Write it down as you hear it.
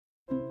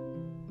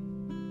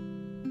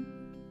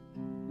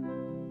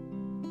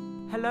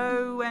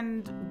Hello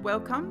and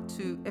welcome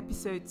to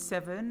episode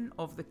 7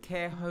 of the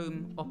Care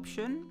Home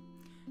Option.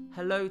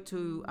 Hello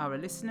to our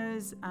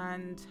listeners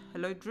and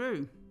hello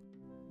Drew.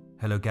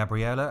 Hello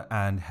Gabriella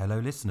and hello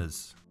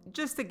listeners.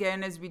 Just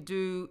again, as we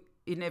do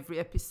in every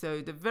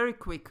episode, a very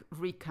quick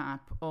recap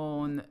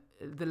on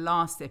the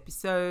last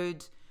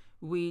episode,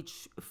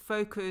 which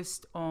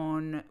focused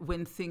on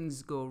when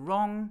things go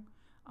wrong,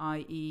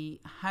 i.e.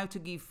 how to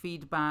give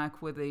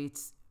feedback, whether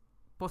it's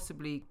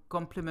possibly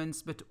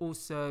compliments but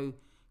also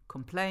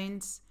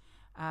complaints.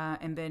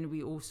 And then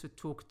we also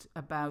talked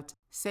about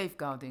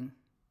safeguarding.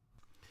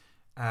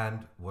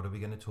 And what are we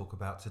going to talk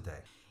about today?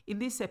 In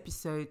this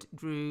episode,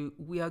 Drew,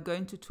 we are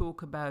going to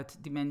talk about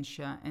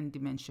dementia and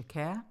dementia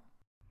care.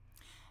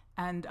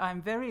 And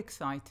I'm very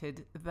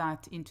excited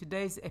that in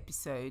today's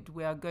episode,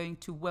 we are going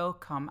to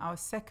welcome our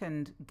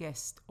second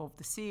guest of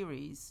the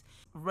series.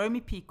 Romy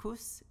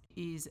Pikoos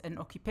is an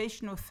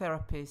occupational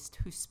therapist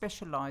who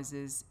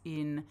specializes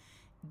in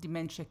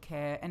dementia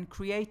care and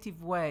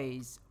creative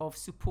ways of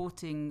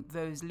supporting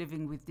those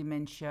living with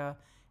dementia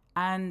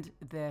and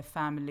their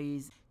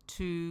families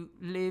to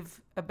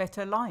live a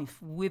better life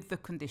with the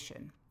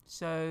condition.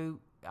 So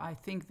I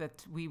think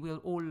that we will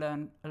all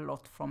learn a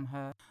lot from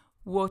her.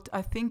 What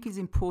I think is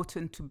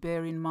important to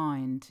bear in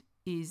mind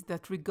is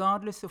that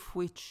regardless of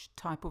which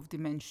type of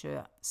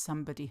dementia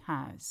somebody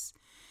has,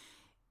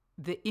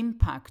 the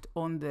impact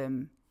on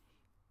them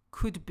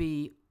could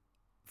be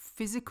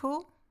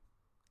physical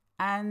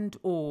and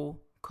or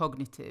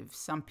cognitive.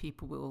 Some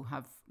people will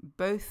have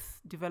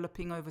both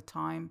developing over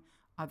time,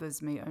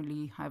 others may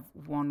only have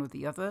one or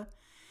the other.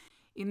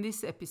 In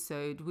this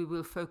episode, we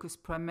will focus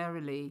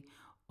primarily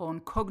on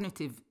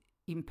cognitive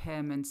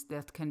impairments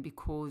that can be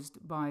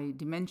caused by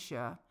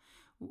dementia.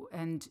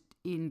 And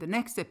in the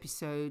next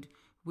episode,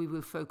 we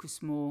will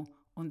focus more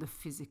on the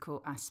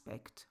physical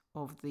aspect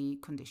of the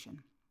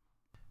condition.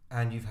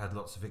 And you've had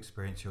lots of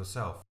experience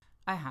yourself.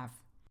 I have.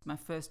 My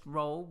first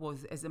role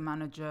was as a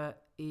manager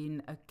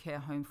in a care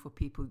home for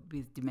people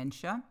with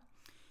dementia.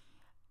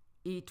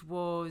 It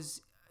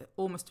was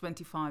almost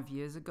 25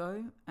 years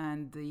ago,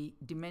 and the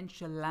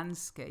dementia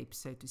landscape,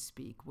 so to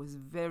speak, was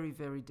very,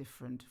 very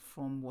different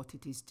from what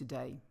it is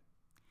today.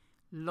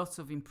 Lots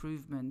of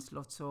improvements,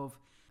 lots of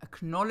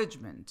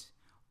acknowledgement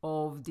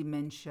of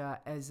dementia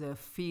as a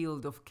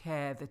field of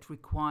care that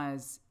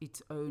requires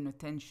its own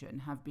attention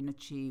have been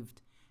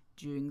achieved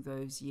during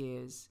those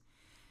years.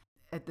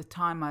 At the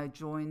time I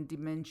joined,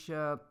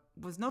 dementia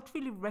was not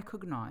really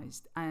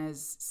recognized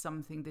as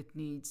something that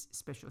needs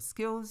special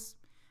skills,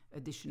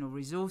 additional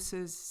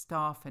resources,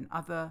 staff and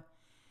other.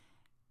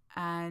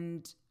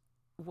 And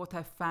what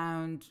I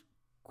found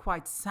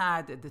quite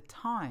sad at the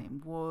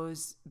time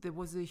was there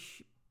was a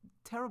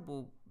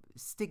terrible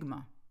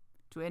stigma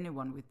to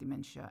anyone with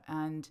dementia.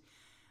 And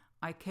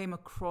I came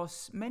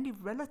across many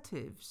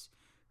relatives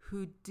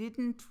who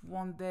didn't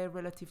want their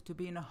relative to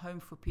be in a home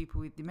for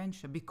people with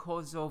dementia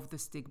because of the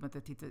stigma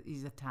that it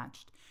is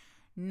attached.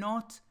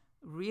 Not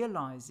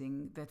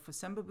realizing that for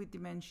somebody with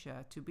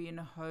dementia to be in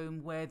a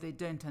home where they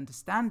don't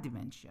understand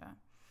dementia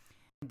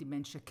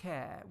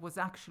care was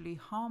actually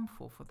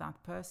harmful for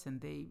that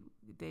person.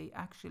 They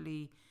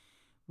actually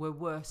were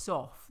worse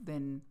off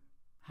than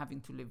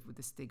having to live with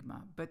the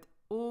stigma. But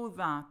all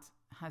that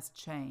has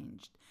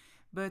changed.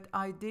 But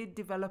I did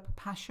develop a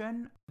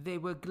passion. There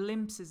were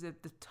glimpses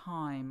at the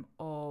time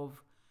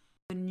of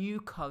the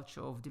new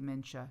culture of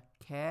dementia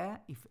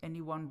care. If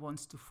anyone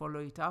wants to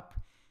follow it up,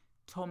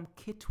 Tom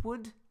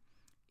Kitwood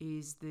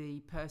is the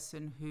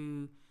person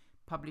who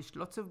published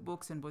lots of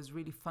books and was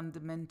really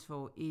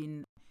fundamental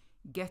in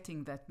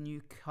getting that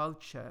new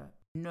culture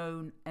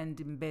known and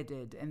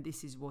embedded. And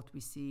this is what we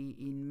see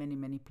in many,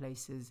 many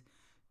places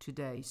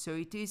today. So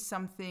it is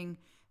something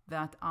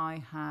that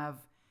I have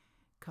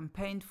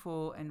campaigned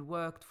for and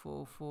worked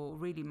for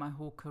really my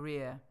whole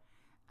career.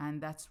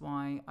 And that's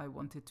why I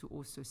wanted to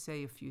also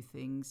say a few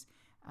things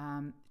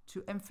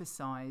to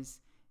emphasize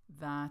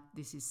that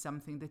this is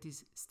something that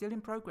is still in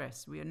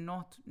progress. We are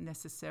not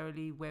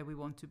necessarily where we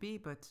want to be,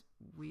 but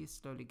we're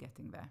slowly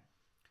getting there.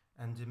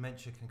 And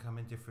dementia can come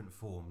in different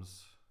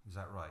forms, is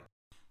that right?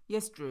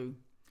 Yes, Drew.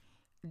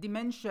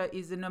 Dementia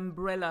is an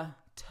umbrella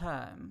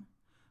term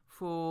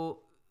for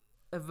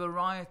a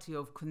variety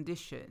of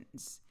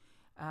conditions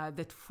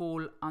that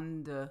fall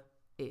under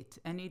it.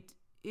 And it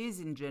is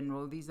in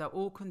general, these are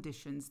all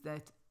conditions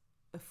that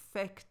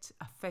affect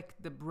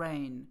the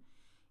brain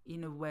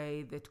in a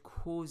way that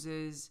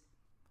causes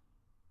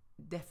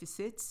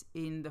deficits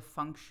in the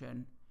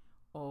function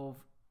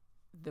of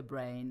the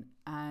brain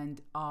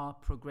and are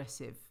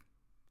progressive.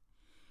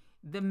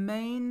 The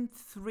main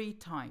three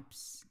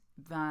types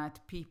that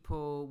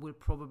people will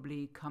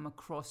probably come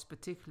across,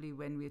 particularly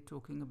when we're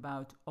talking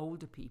about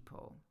older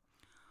people,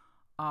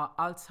 are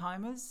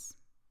Alzheimer's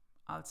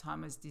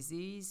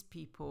disease.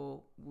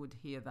 People would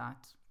hear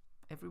that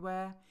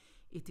everywhere.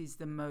 It is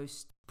the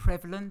most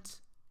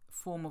prevalent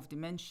form of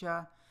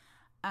dementia.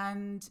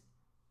 And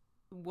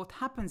what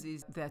happens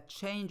is there are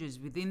changes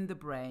within the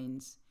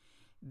brains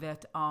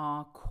that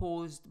are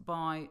caused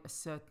by a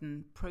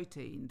certain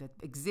protein that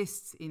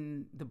exists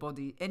in the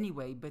body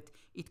anyway, but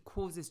it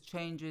causes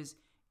changes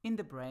in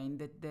the brain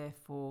that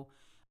therefore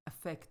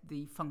affect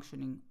the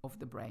functioning of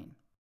the brain.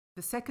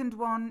 The second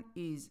one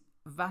is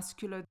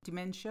vascular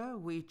dementia,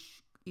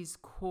 which is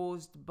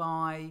caused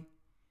by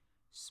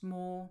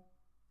small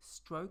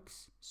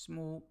strokes,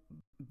 small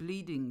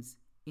bleedings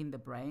in the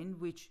brain,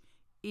 which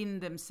in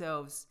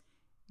themselves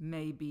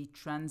may be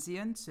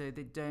transient, so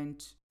they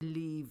don't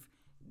leave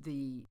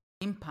the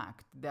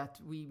impact that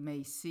we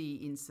may see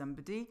in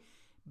somebody,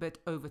 but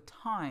over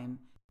time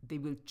they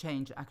will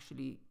change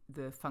actually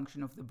the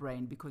function of the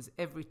brain, because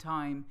every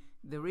time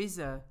there is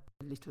a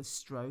little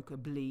stroke, a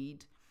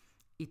bleed,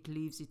 it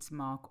leaves its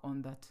mark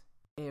on that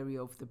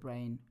area of the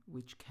brain,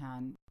 which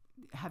can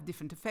have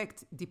different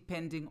effects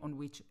depending on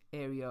which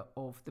area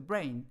of the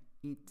brain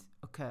it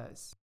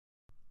occurs.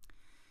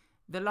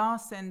 The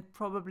last and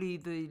probably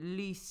the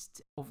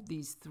least of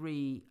these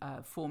three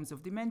forms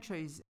of dementia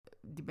is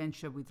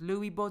dementia with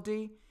Lewy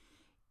body.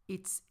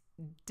 It's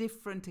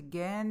different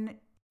again.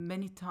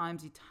 Many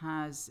times it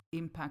has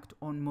impact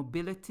on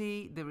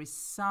mobility. There is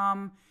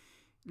some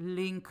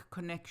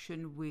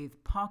connection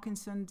with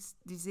Parkinson's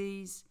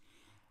disease.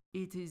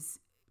 It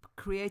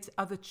creates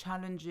other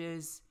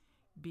challenges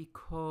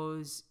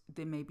because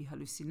there may be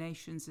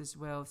hallucinations as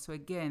well. So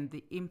again,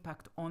 the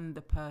impact on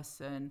the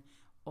person,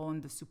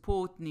 on the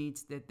support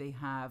needs that they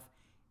have,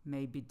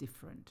 may be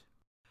different.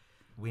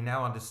 We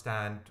now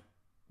understand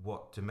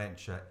what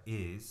dementia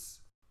is.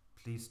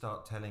 Please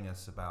start telling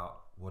us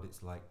about what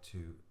it's like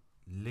to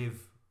live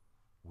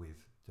with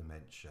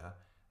dementia.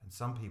 And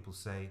some people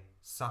say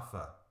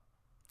suffer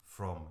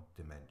from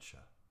dementia.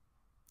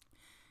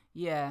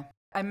 Yeah,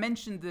 I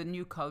mentioned the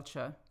new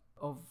culture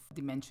of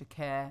dementia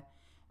care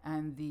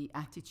and the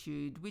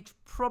attitude, which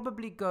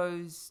probably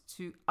goes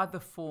to other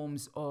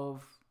forms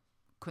of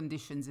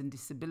conditions and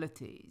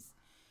disabilities,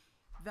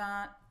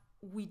 that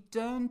we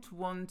don't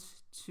want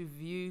to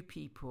view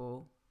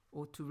people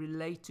or to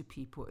relate to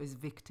people as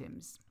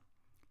victims.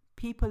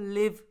 People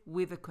live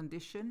with a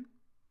condition.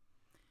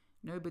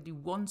 Nobody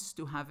wants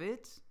to have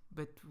it,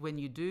 but when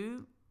you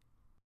do,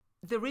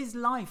 there is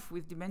life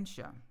with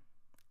dementia.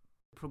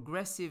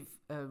 Progressive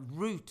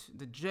route,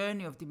 the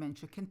journey of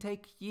dementia can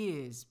take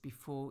years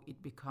before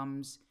it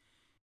becomes,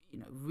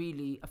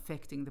 really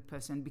affecting the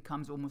person,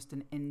 becomes almost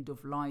an end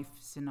of life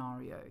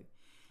scenario.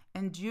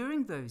 And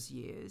during those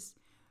years,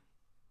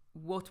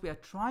 what we are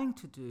trying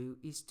to do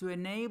is to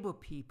enable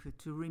people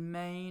to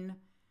remain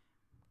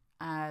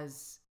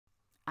as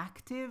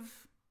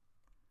active,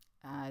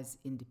 as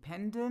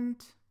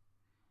independent,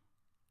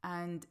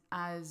 and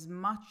as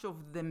much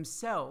of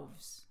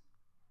themselves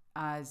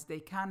as they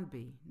can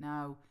be.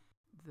 Now,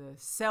 the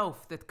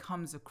self that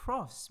comes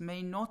across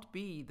may not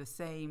be the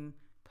same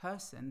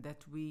person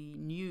that we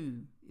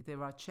knew.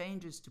 There are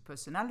changes to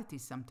personality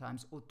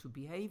sometimes, or to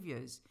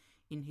behaviors.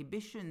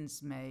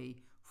 Inhibitions may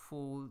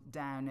fall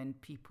down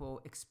and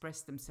people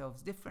express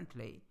themselves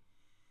differently.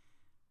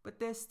 But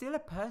there's still a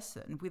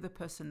person with a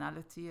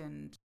personality.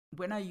 And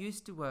when I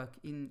used to work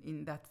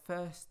in that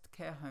first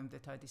care home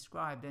that I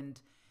described,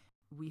 and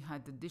we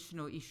had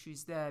additional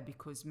issues there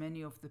because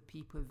many of the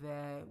people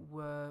there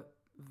were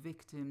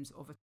victims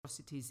of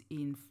atrocities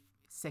in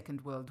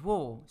Second World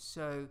War.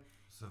 So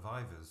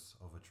survivors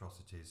of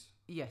atrocities.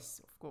 Yes,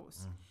 of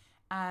course.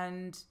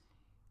 And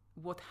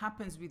what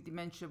happens with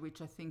dementia,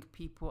 which I think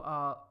people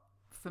are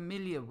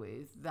familiar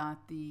with, that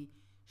the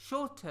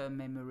short-term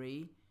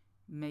memory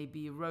may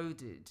be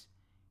eroded,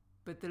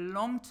 but the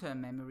long-term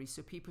memory,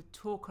 so people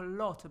talk a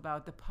lot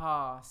about the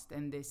past,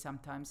 and they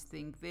sometimes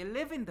think they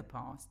live in the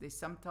past. They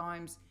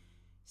sometimes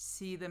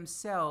see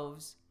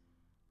themselves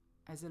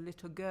as a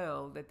little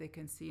girl that they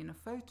can see in a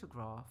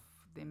photograph.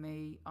 They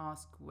may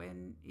ask,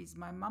 when is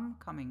my mum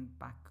coming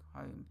back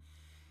home?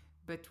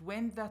 But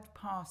when that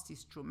past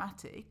is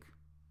traumatic,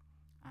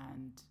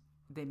 and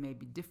there may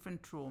be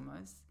different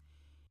traumas,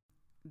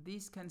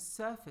 these can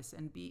surface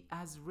and be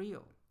as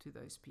real to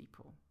those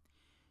people.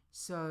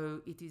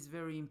 So it is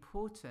very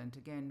important.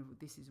 Again,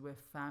 this is where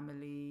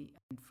family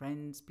and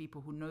friends,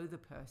 people who know the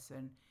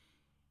person,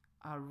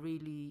 are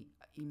really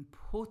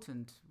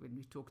important when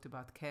we talked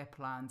about care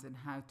plans and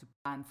how to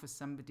plan for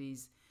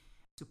somebody's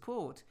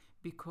support,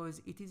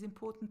 because it is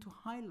important to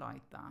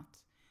highlight that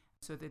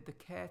so that the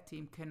care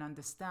team can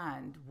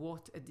understand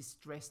what a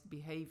distressed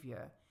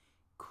behavior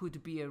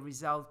could be a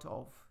result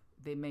of.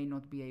 They may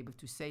not be able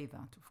to say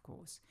that, of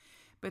course.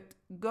 But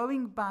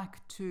going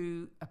back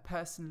to a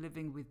person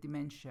living with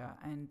dementia,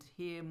 and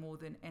here more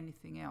than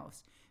anything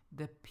else,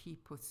 the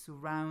people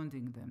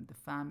surrounding them, the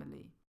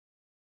family,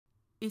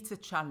 it's a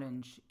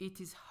challenge. It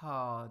is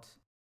hard.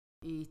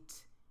 It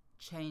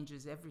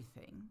changes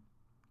everything.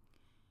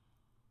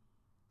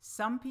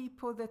 Some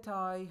people that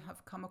I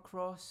have come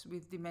across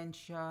with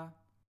dementia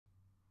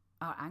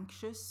are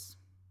anxious,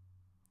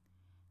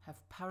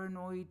 have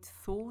paranoid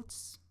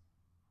thoughts,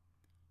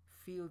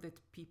 feel that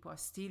people are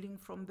stealing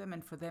from them,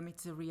 and for them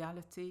it's a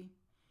reality,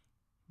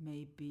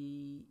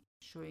 maybe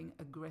showing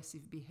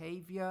aggressive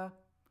behavior,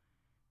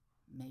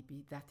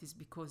 maybe that is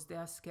because they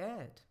are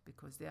scared,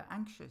 because they are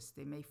anxious.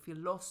 They may feel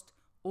lost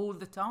all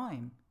the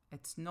time.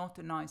 It's not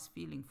a nice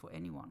feeling for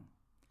anyone.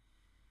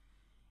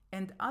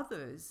 And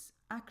others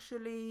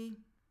actually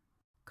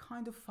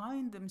kind of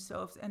find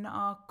themselves and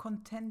are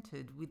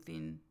contented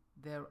within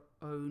their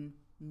own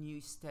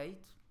new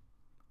state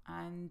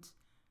and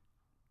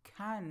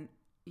can,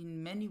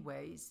 in many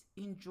ways,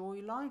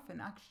 enjoy life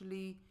and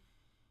actually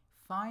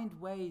find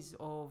ways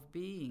of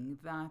being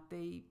that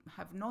they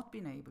have not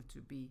been able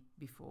to be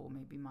before,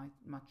 maybe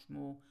much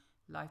more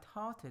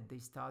lighthearted. They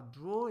start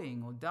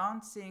drawing or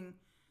dancing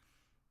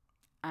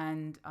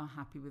and are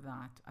happy with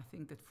that. I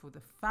think that for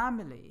the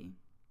family,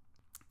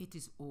 it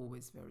is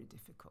always very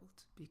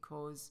difficult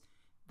because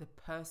the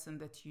person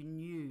that you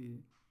knew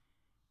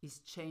is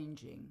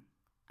changing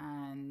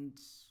and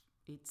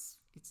it's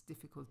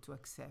difficult to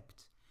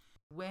accept.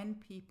 When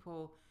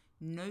people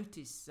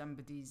notice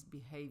somebody's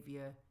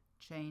behavior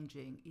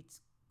changing,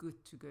 it's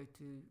good to go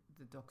to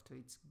the doctor.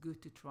 It's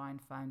good to try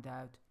and find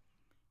out.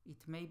 It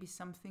may be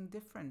something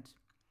different.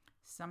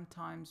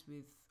 Sometimes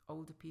with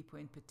older people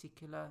in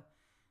particular,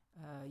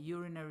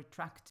 urinary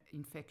tract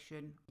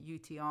infection,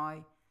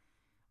 UTI,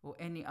 or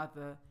any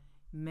other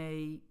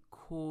may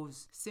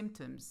cause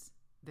symptoms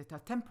that are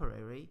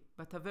temporary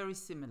but are very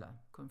similar,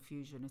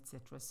 confusion,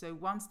 etc. So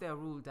once they are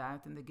ruled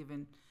out and they're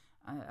given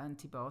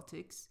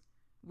antibiotics,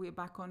 we're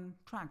back on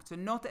track. So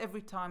not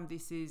every time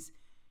this is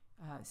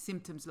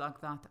symptoms like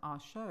that are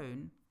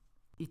shown,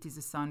 it is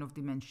a sign of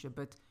dementia,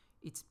 but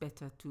it's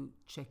better to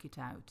check it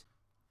out.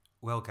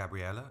 Well,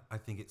 Gabriella, I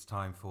think it's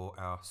time for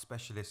our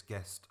specialist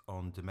guest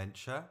on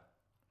dementia.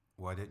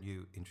 Why don't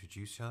you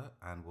introduce her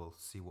and we'll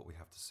see what we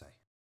have to say.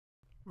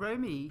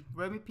 Romy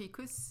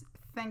Pikoos,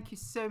 thank you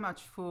so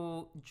much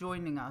for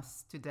joining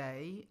us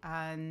today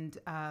and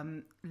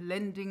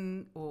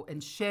lending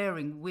and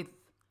sharing with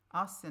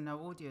us and our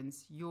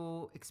audience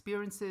your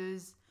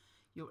experiences,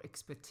 your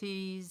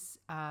expertise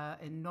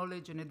and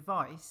knowledge and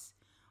advice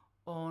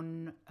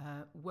on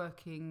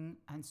working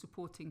and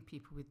supporting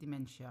people with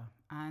dementia.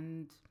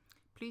 And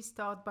please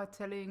start by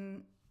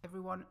telling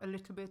everyone a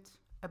little bit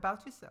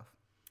about yourself.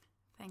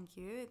 Thank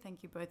you.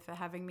 Thank you both for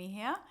having me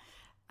here.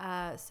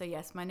 So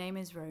yes, my name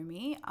is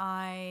Romy.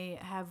 I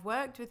have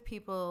worked with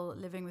people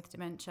living with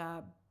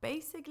dementia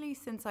basically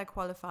since I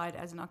qualified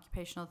as an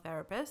occupational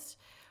therapist,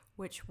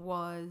 which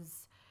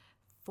was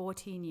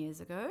 14 years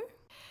ago.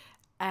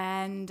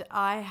 And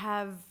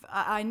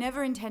I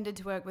never intended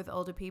to work with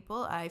older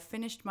people. I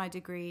finished my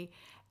degree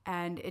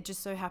and it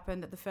just so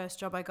happened that the first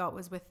job I got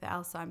was with the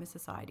Alzheimer's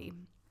Society.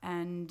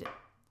 And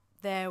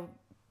there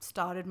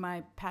started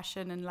my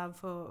passion and love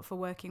for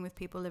working with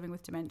people living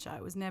with dementia.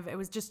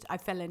 I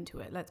fell into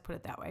it, let's put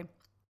it that way.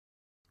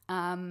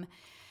 I'm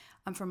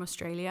from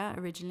Australia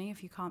originally,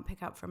 if you can't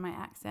pick up from my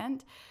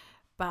accent,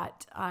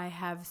 but I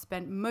have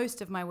spent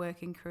most of my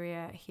working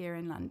career here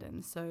in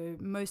London. So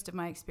most of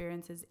my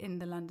experience is in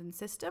the London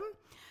system.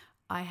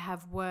 I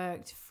have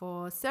worked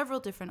for several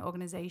different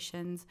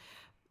organizations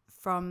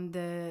from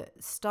the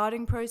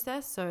starting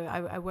process. So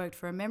I worked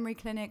for a memory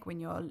clinic when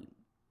you're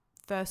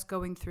first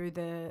going through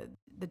the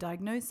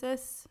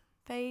diagnosis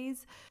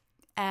phase,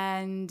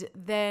 and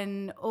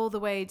then all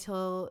the way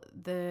till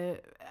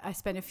I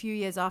spent a few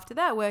years after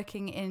that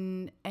working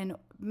in a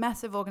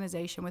massive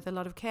organization with a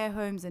lot of care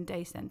homes and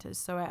day centers.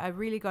 So I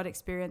really got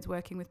experience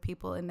working with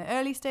people in the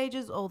early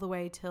stages all the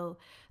way till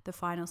the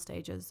final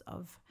stages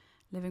of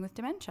living with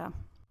dementia.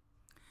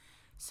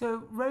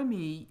 So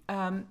Romy,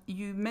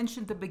 you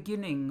mentioned the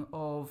beginning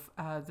of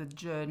the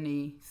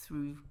journey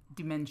through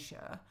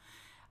dementia.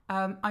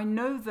 I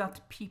know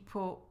that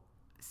people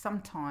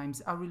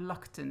sometimes are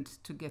reluctant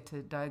to get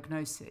a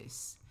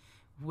diagnosis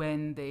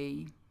when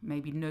they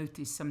maybe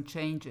notice some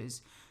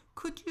changes.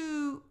 Could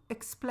you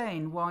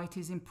explain why it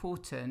is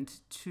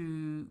important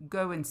to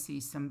go and see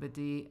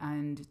somebody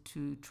and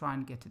to try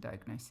and get a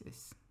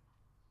diagnosis?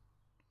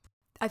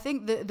 I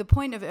think the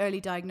point of early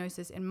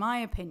diagnosis, in my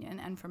opinion,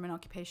 and from an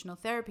occupational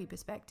therapy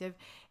perspective,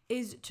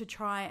 is to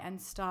try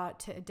and start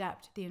to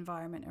adapt the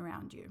environment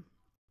around you.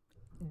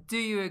 Do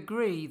you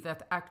agree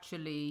that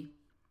actually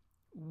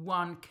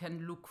one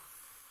can look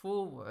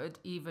forward,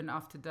 even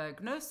after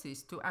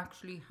diagnosis, to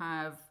actually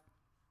have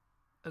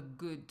a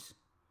good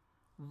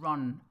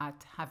run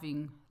at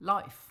having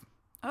life?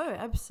 Oh,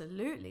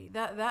 absolutely.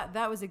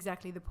 That was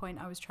exactly the point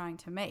I was trying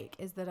to make,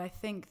 is that I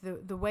think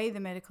the way the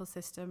medical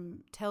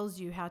system tells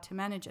you how to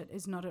manage it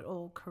is not at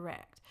all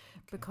correct.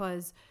 Okay.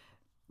 Because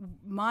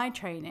my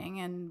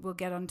training, and we'll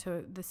get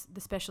onto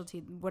the specialty,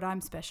 what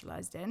I'm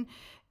specialized in,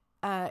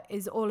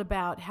 is all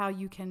about how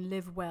you can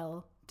live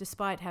well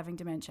despite having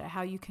dementia,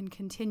 how you can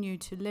continue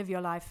to live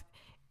your life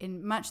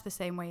in much the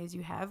same way as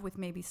you have, with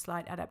maybe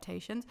slight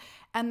adaptations,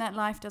 and that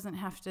life doesn't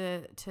have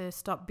to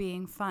stop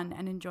being fun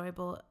and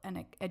enjoyable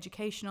and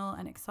educational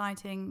and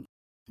exciting.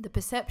 The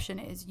perception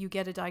is you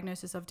get a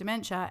diagnosis of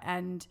dementia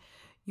and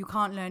you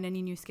can't learn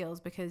any new skills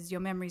because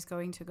your memory's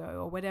going to go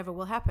or whatever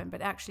will happen,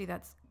 but actually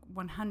that's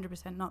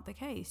 100% not the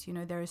case. You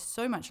know, there is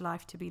so much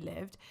life to be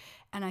lived,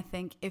 and I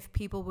think if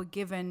people were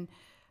given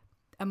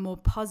a more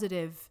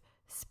positive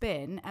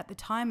spin at the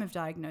time of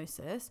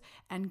diagnosis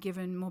and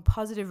given more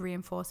positive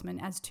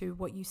reinforcement as to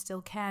what you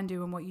still can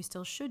do and what you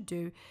still should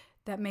do,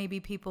 that maybe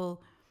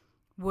people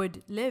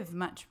would live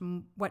much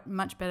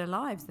better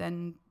lives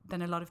than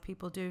a lot of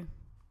people do.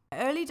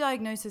 Early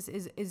diagnosis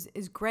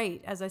is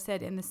great, as I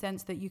said, in the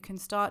sense that you can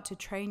start to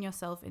train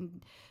yourself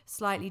in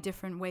slightly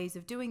different ways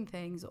of doing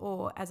things,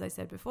 or, as I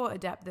said before,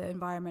 adapt the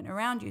environment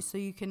around you, so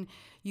you can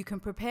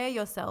prepare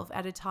yourself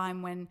at a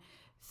time when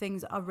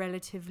things are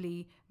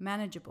relatively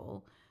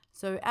manageable.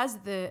 So as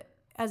the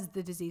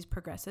disease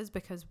progresses,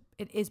 because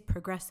it is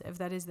progressive,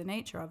 that is the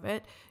nature of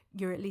it,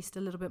 you're at least a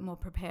little bit more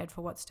prepared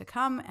for what's to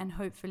come, and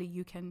hopefully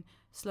you can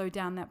slow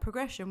down that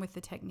progression with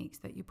the techniques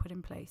that you put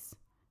in place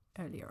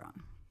earlier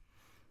on.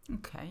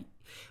 Okay.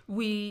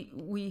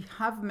 I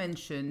have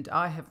mentioned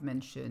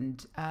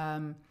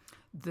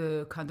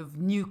the kind of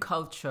new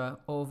culture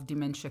of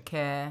dementia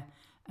care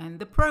and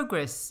the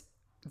progress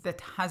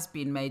that has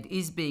been made,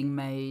 is being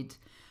made,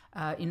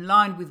 in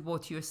line with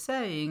what you're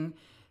saying,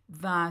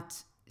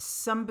 that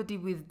somebody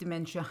with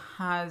dementia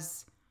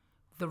has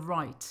the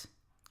right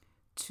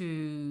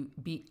to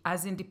be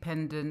as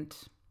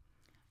independent,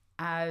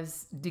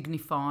 as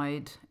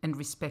dignified and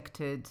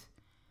respected,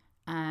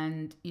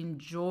 and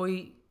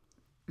enjoy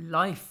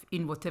life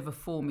in whatever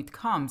form it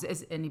comes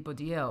as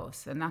anybody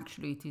else. And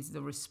actually it is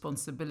the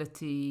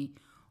responsibility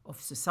of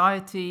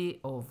society,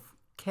 of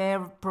care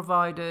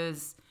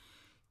providers,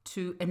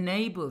 to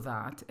enable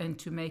that and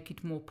to make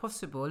it more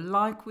possible,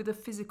 like with a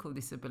physical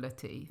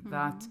disability,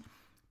 that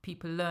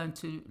people learn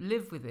to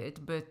live with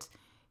it, but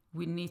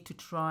we need to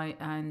try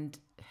and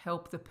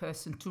help the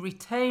person to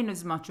retain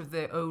as much of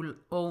their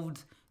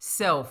old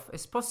self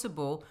as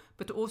possible,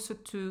 but also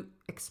to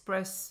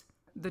express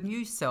the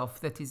new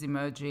self that is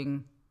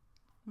emerging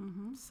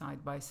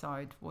side by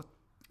side.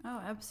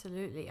 Oh,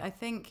 absolutely. I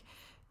think,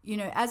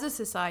 as a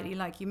society,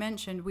 like you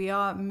mentioned, we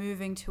are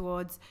moving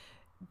towards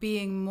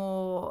being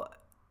more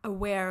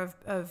aware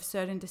of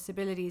certain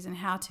disabilities and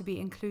how to be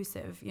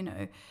inclusive.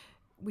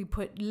 We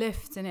put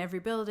lifts in every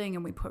building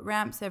and we put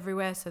ramps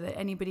everywhere so that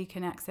anybody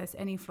can access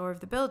any floor of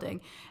the building.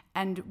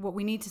 And what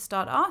we need to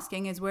start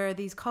asking is, where are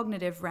these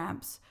cognitive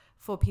ramps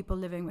for people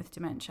living with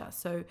dementia?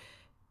 So,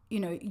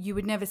 you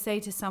would never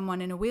say to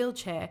someone in a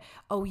wheelchair,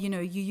 oh,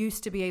 you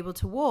used to be able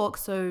to walk,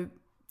 so,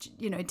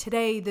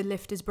 today the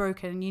lift is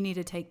broken and you need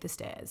to take the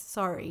stairs.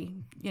 Sorry,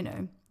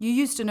 you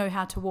used to know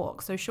how to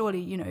walk, so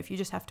surely, if you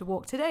just have to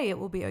walk today, it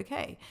will be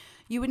okay.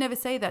 You would never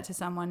say that to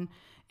someone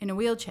in a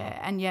wheelchair.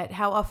 And yet,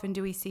 how often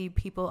do we see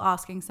people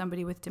asking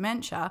somebody with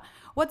dementia,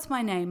 what's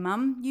my name,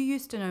 mum? You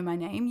used to know my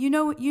name. You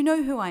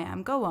know who I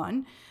am. Go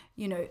on.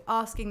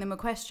 Asking them a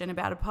question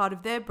about a part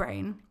of their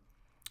brain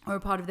or a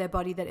part of their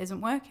body that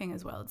isn't working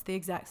as well. It's the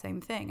exact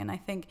same thing. And I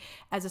think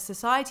as a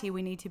society,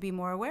 we need to be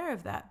more aware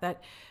of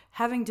that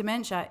having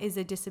dementia is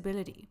a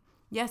disability.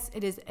 Yes,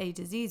 it is a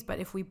disease, but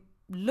if we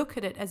look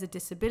at it as a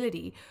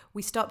disability,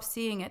 we stop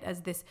seeing it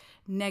as this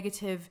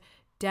negative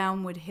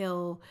downward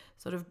hill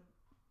sort of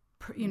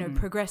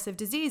progressive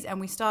disease, and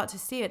we start to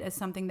see it as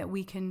something that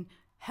we can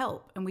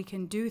help, and we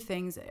can do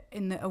things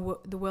in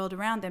the world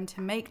around them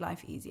to make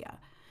life easier.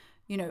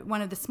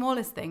 One of the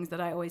smallest things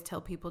that I always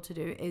tell people to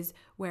do is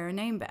wear a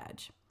name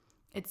badge.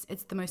 It's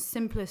the most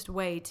simplest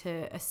way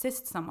to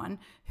assist someone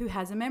who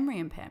has a memory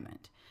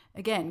impairment.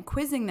 Again,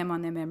 quizzing them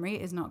on their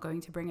memory is not going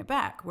to bring it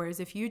back.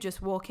 Whereas if you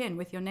just walk in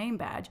with your name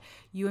badge,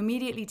 you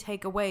immediately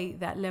take away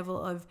that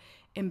level of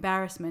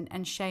embarrassment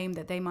and shame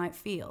that they might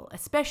feel,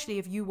 especially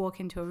if you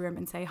walk into a room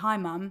and say, hi,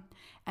 mum,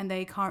 and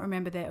they can't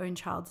remember their own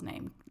child's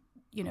name.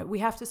 We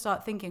have to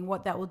start thinking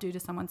what that will do to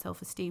someone's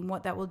self-esteem,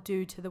 what that will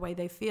do to the way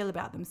they feel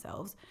about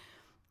themselves.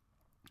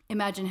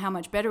 Imagine how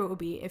much better it would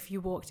be if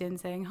you walked in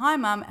saying, hi,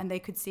 mum, and they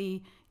could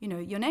see,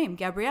 your name,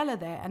 Gabriella,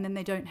 there, and then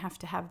they don't have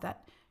to have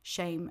that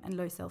shame and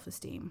low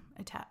self-esteem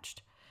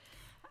attached.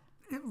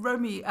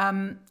 Romy,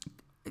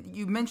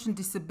 you mentioned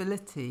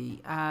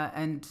disability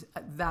and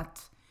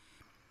that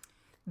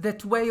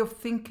way of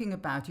thinking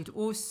about it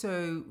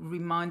also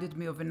reminded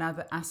me of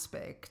another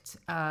aspect,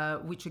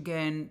 which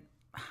again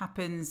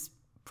happens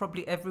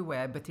probably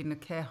everywhere, but in a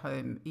care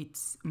home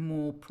it's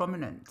more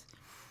prominent,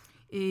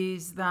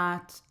 is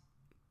that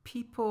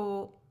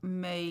people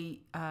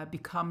may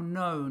become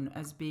known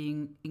as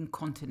being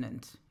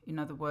incontinent. In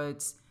other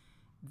words,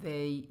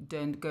 they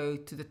don't go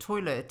to the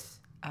toilet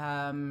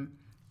and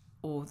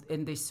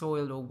they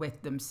soil or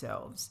wet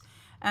themselves.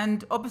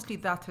 And obviously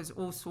that has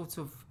all sorts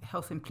of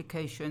health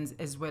implications,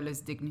 as well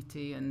as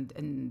dignity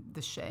and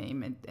the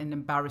shame and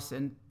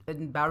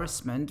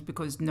embarrassment,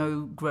 because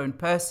no grown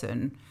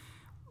person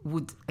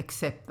would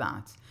accept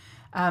that.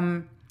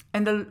 And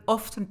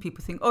often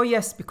people think, oh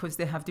yes, because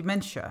they have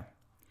dementia.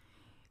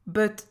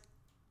 But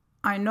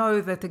I know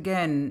that,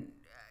 again,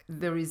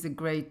 there is a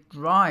great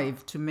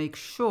drive to make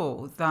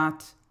sure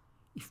that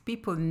if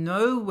people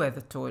know where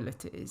the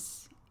toilet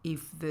is,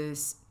 if the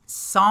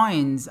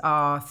signs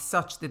are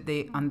such that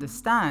they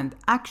understand,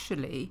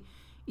 actually,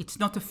 it's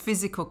not a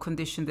physical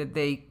condition that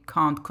they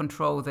can't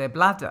control their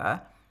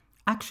bladder.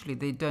 Actually,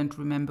 they don't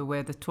remember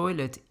where the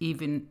toilet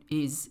even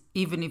is,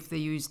 even if they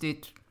used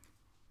it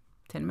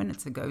 10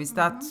 minutes ago. Is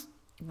that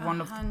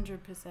one of 100%.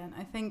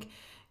 I think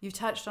you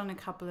touched on a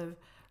couple of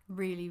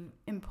really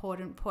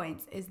important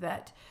points, is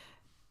that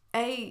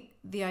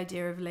the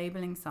idea of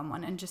labeling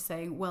someone and just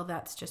saying, well,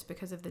 that's just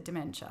because of the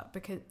dementia.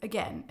 Because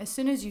again, as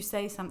soon as you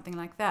say something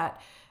like that,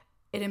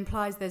 it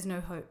implies there's no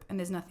hope and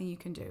there's nothing you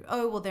can do.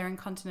 Oh, well, they're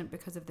incontinent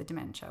because of the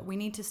dementia. We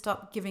need to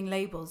stop giving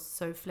labels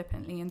so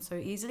flippantly and so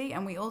easily.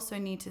 And we also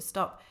need to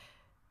stop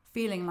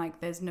feeling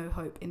like there's no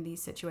hope in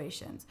these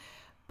situations.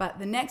 But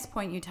the next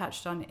point you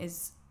touched on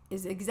is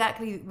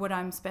exactly what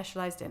I'm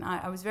specialized in.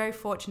 I was very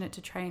fortunate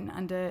to train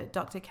under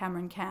Dr.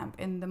 Cameron Camp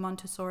in the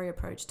Montessori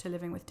approach to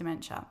living with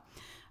dementia.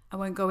 I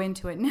won't go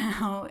into it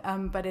now,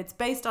 but it's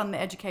based on the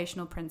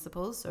educational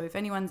principles. So if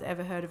anyone's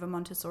ever heard of a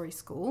Montessori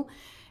school,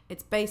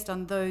 it's based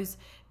on those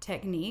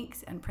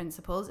techniques and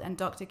principles. And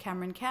Dr.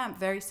 Cameron Camp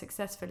very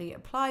successfully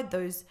applied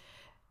those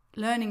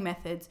learning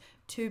methods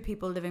to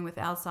people living with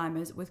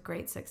Alzheimer's with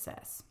great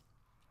success.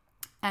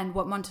 And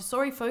what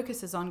Montessori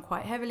focuses on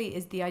quite heavily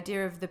is the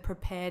idea of the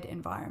prepared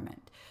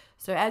environment.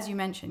 So as you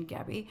mentioned,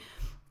 Gabby,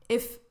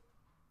 if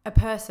a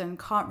person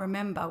can't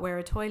remember where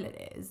a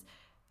toilet is,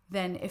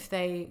 then if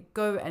they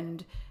go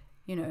and,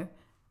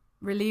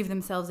 relieve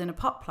themselves in a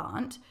pot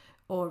plant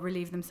or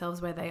relieve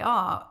themselves where they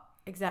are,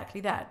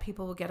 exactly that,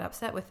 people will get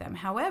upset with them.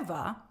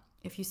 However,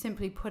 if you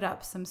simply put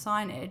up some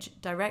signage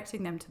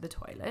directing them to the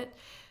toilet,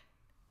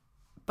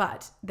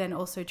 but then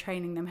also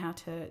training them how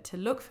to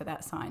look for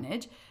that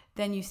signage,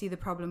 then you see the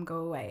problem go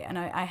away. And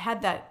I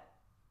had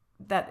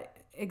that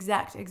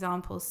exact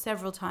example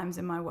several times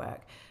in my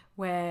work,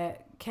 where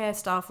care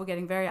staff were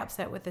getting very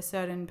upset with a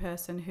certain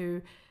person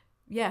who,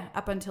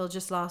 up until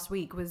just last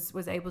week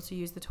was able to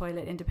use the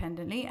toilet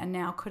independently and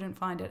now couldn't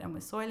find it and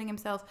was soiling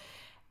himself.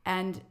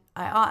 And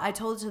I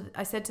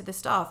said to the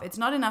staff, it's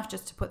not enough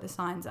just to put the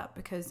signs up,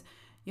 because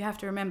you have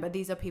to remember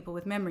these are people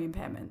with memory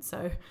impairment.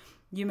 So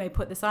you may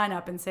put the sign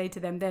up and say to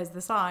them, there's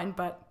the sign,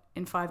 but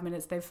in 5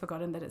 minutes they've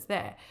forgotten that it's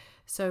there.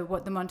 So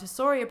what the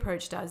Montessori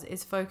approach does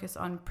is focus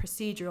on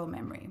procedural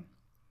memory.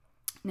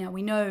 Now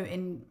we know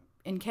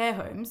in care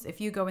homes,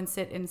 if you go and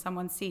sit in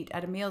someone's seat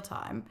at a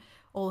mealtime,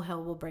 all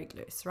hell will break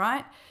loose,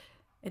 right?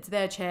 It's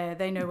their chair.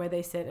 They know where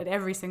they sit at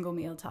every single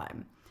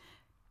mealtime.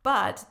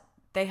 But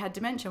they had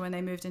dementia when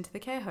they moved into the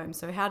care home.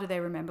 So how do they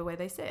remember where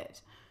they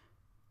sit?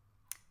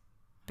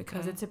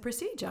 Because it's a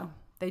procedure.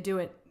 They do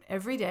it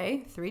every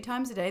day, 3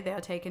 times a day. They are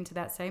taken to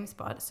that same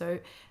spot. So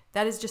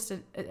that is just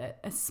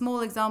a small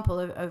example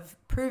of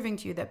proving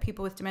to you that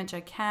people with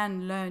dementia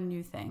can learn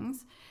new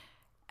things.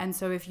 And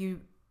so if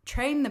you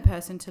train the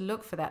person to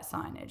look for that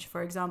signage,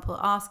 for example,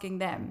 asking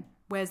them,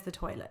 where's the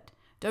toilet?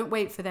 Don't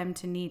wait for them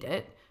to need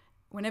it.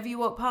 Whenever you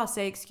walk past,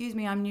 say, excuse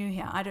me, I'm new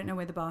here. I don't know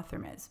where the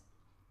bathroom is.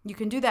 You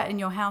can do that in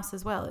your house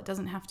as well. It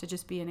doesn't have to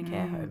just be in a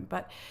care home.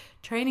 But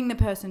training the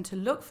person to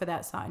look for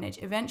that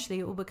signage, eventually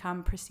it will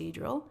become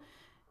procedural.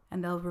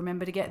 And they'll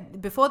remember to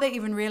before they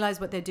even realize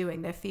what they're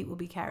doing, their feet will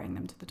be carrying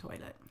them to the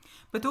toilet.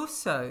 But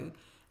also,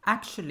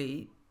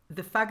 actually,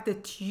 the fact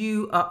that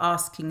you are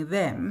asking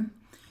them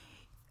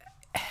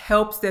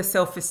helps their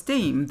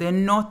self-esteem. They're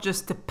not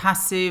just a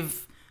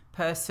passive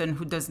person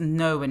who doesn't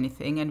know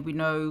anything. And we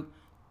know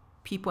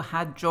people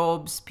had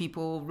jobs,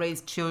 people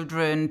raised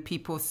children,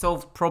 people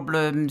solved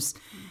problems,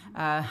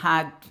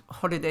 had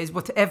holidays,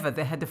 whatever.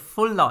 They had a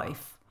full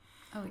life.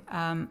 Oh,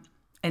 yeah.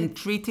 And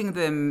treating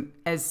them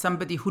as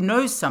somebody who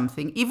knows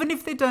something, even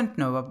if they don't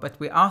know, but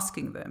we're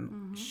asking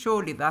them,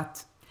 surely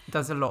that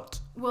does a lot.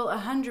 Well,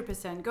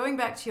 100%. Going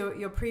back to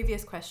your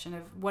previous question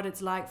of what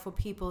it's like for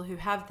people who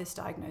have this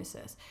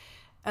diagnosis,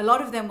 a lot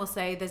of them will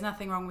say, there's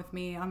nothing wrong with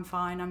me, I'm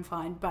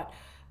fine. But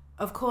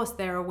of course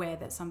they're aware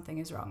that something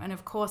is wrong. And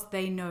of course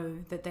they know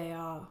that they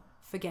are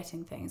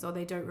forgetting things, or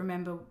they don't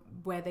remember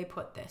where they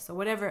put this, or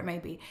whatever it may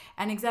be.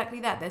 And exactly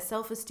that, their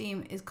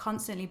self-esteem is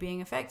constantly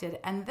being affected.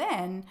 And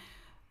then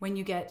when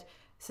you get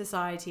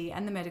society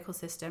and the medical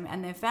system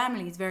and their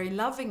families very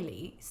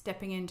lovingly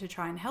stepping in to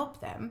try and help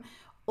them,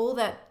 all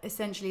that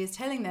essentially is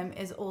telling them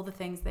is all the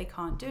things they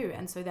can't do.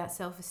 And so that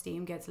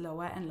self-esteem gets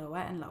lower and lower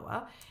and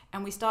lower.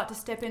 And we start to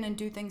step in and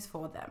do things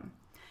for them.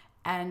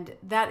 And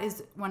that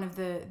is one of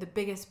the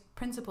biggest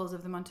principles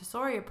of the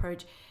Montessori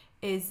approach,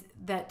 is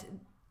that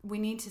we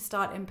need to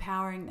start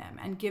empowering them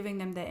and giving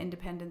them their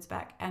independence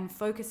back and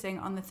focusing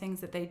on the things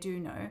that they do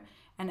know.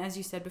 And as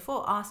you said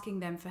before, asking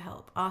them for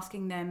help,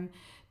 asking them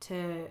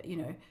to,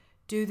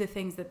 do the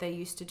things that they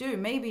used to do,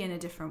 maybe in a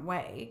different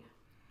way,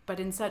 but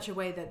in such a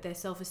way that their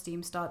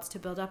self-esteem starts to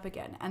build up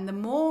again. And the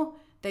more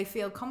they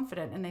feel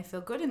confident and they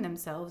feel good in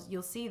themselves,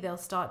 you'll see they'll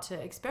start to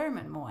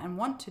experiment more and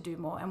want to do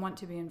more and want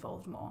to be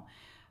involved more.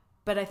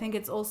 But I think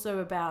it's also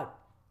about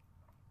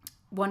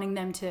wanting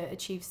them to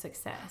achieve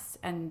success.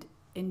 And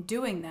in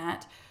doing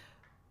that,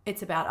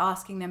 it's about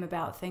asking them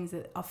about things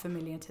that are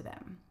familiar to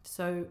them.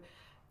 So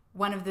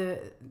one of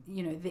the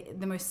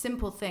most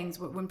simple things,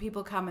 when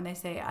people come and they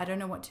say, I don't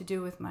know what to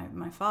do with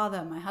my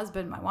father, my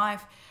husband, my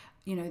wife,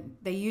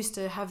 they used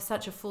to have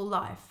such a full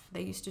life.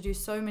 They used to do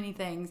so many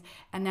things,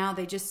 and now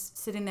they just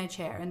sit in their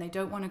chair and they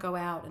don't want to go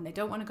out and they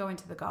don't want to go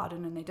into the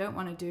garden and they don't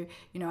want to do,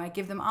 I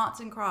give them arts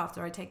and crafts,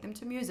 or I take them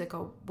to music,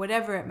 or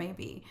whatever it may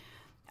be.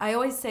 I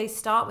always say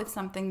start with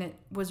something that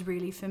was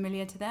really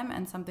familiar to them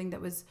and something that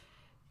was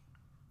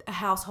a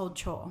household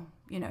chore.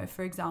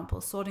 For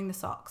example, sorting the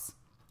socks,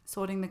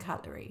 sorting the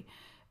cutlery,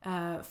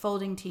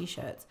 folding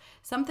t-shirts,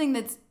 something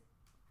that's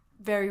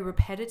very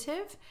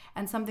repetitive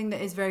and something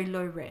that is very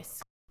low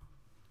risk.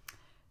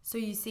 So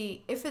you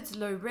see, if it's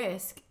low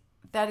risk,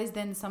 that is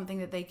then something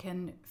that they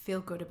can feel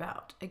good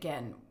about.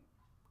 Again,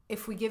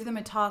 if we give them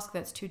a task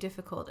that's too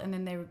difficult and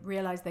then they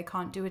realize they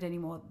can't do it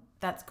anymore,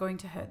 that's going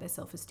to hurt their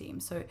self-esteem.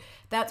 So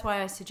that's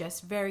why I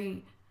suggest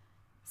very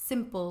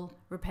simple,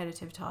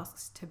 repetitive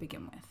tasks to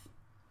begin with,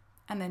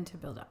 and then to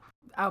build up.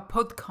 Our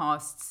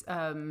podcasts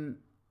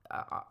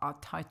are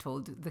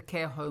titled The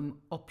Care Home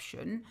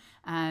Option,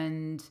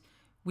 and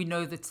we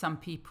know that some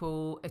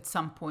people at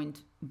some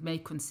point may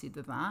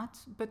consider that,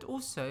 but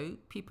also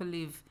people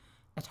live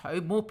at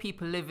home. More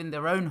people live in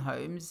their own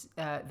homes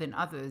than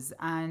others,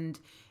 and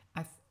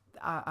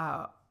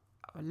our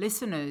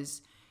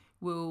listeners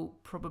will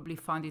probably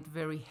find it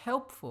very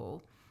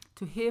helpful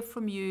to hear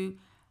from you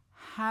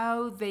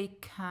how they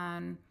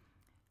can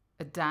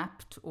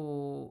adapt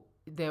or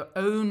their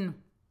own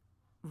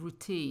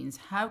routines.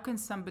 How can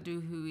somebody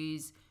who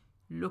is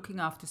looking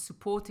after,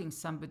 supporting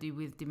somebody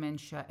with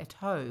dementia at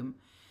home,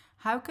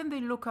 how can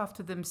they look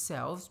after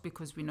themselves,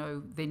 because we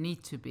know they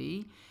need to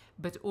be,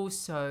 but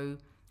also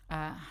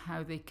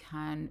how they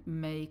can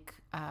make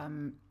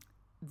the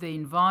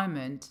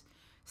environment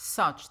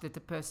such that the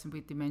person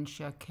with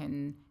dementia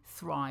can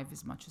thrive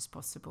as much as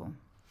possible?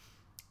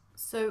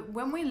 So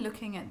when we're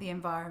looking at the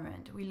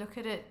environment, we look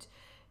at it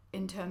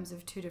in terms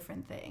of two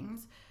different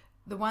things.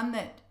 The one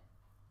that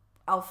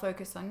I'll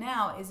focus on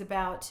now is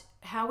about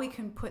how we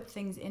can put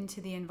things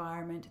into the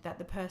environment that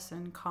the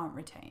person can't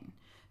retain.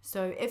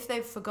 So if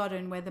they've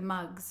forgotten where the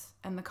mugs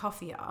and the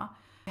coffee are,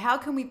 how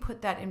can we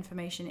put that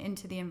information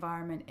into the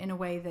environment in a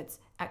way that's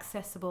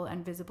accessible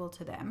and visible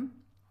to them?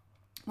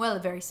 Well, a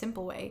very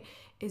simple way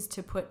is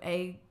to put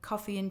a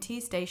coffee and tea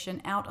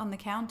station out on the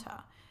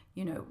counter,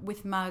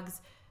 with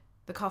mugs,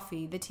 the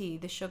coffee, the tea,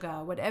 the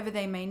sugar, whatever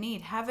they may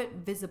need, have it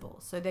visible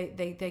so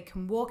they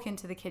can walk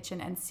into the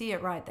kitchen and see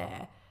it right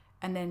there,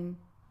 and then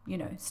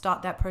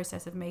start that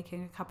process of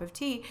making a cup of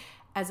tea,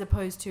 as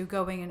opposed to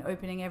going and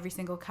opening every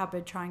single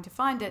cupboard trying to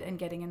find it and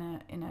getting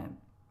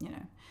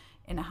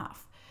in a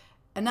huff.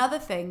 Another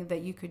thing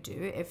that you could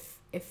do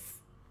if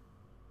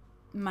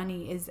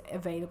money is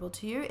available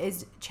to you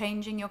is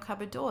changing your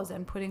cupboard doors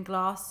and putting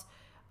glass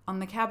on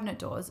the cabinet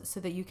doors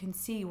so that you can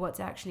see what's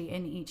actually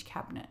in each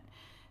cabinet.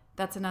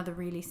 That's another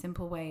really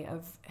simple way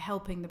of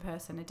helping the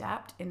person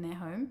adapt in their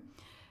home.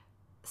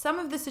 Some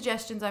of the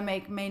suggestions I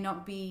make may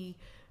not be,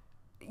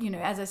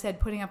 as I said,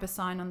 putting up a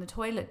sign on the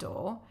toilet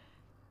door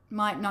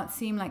might not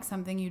seem like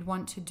something you'd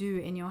want to do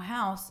in your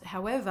house.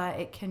 However,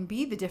 it can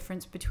be the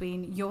difference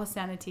between your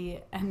sanity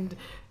and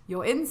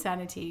your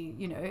insanity.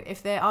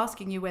 If they're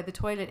asking you where the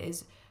toilet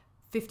is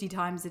 50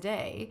 times a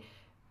day,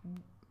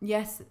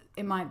 yes,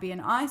 it might be an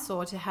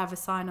eyesore to have a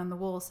sign on the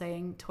wall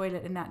saying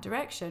toilet in that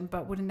direction,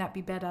 but wouldn't that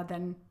be better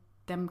than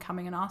them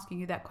coming and asking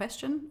you that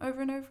question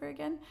over and over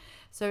again?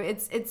 So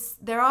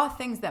there are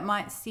things that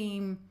might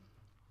seem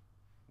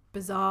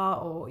bizarre,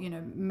 or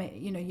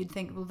you'd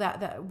think, well,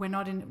 that we're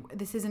not in,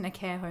 this isn't a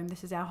care home,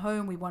 this is our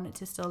home, we want it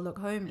to still look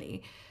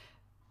homely.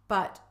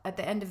 But at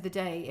the end of the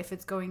day, if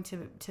it's going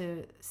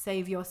to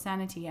save your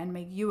sanity and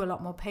make you a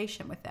lot more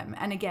patient with them,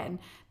 and again,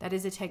 that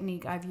is a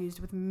technique I've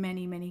used with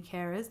many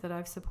carers that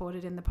I've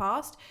supported in the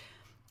past,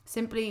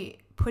 simply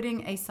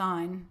putting a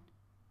sign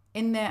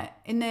in their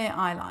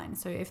eye line.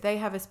 So if they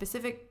have a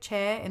specific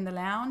chair in the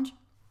lounge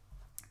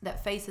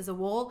that faces a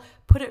wall,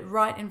 put it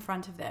right in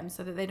front of them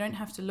so that they don't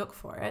have to look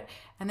for it.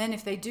 And then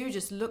if they do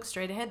just look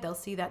straight ahead, they'll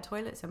see that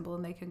toilet symbol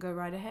and they can go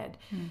right ahead.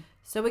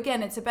 So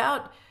again, it's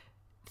about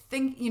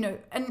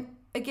and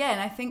again,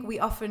 I think we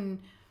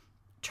often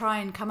try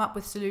and come up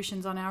with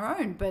solutions on our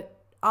own,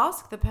 but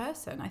ask the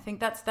person. I think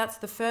that's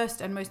the first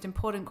and most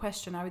important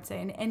question I would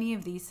say in any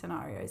of these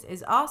scenarios,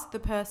 is ask the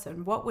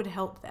person what would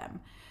help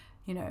them.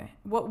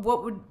 What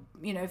would,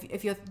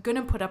 if you're going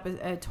to put up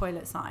a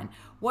toilet sign,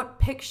 what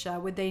picture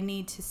would they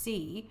need to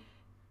see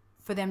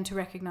for them to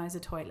recognize a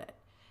toilet?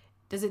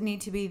 Does it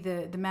need to be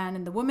the man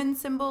and the woman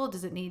symbol?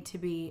 Does it need to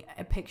be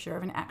a picture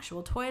of an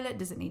actual toilet?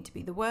 Does it need to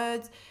be the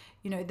words?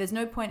 There's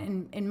no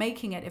point in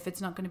making it if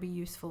it's not going to be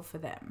useful for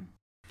them.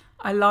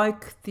 I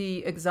like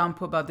the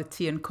example about the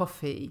tea and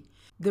coffee.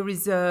 There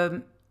is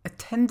a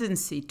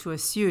tendency to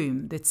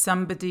assume that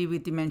somebody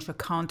with dementia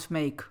can't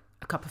make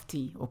a cup of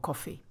tea or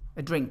coffee,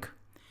 a drink.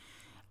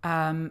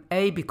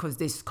 Because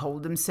they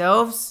scold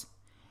themselves,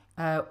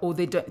 or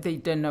they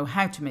don't know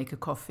how to make a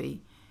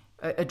coffee,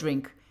 a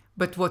drink.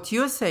 But what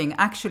you're saying,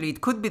 actually,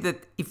 it could be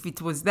that if it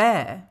was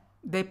there,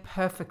 they're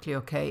perfectly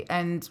okay.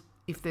 And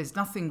if there's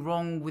nothing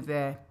wrong with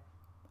their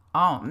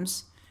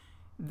arms,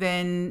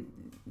 then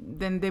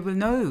they will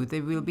know,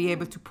 they will be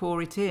able to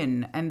pour it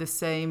in. And the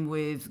same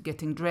with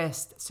getting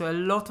dressed. So a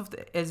lot of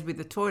as with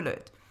the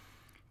toilet,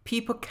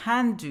 people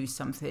can do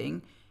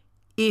something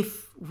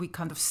if we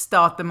kind of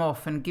start them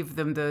off and give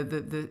them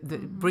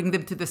bring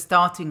them to the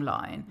starting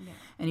line. Yeah.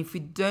 And if we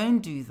don't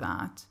do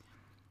that,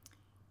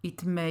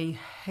 it may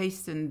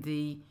hasten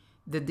the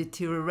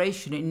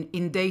deterioration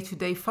in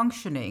day-to-day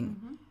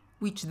functioning,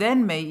 which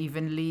then may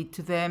even lead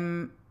to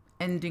them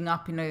ending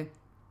up in a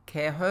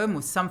care home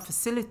or some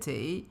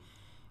facility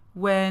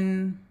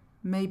when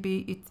maybe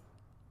it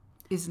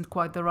isn't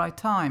quite the right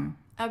time.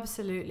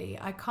 Absolutely.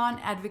 I can't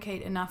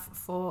advocate enough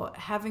for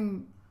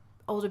having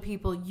older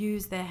people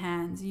use their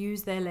hands,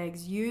 use their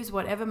legs, use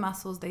whatever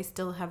muscles they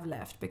still have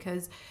left,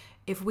 because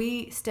if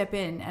we step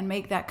in and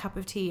make that cup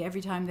of tea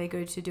every time they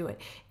go to do it,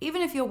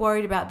 even if you're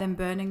worried about them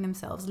burning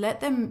themselves, let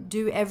them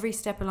do every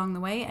step along the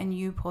way and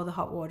you pour the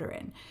hot water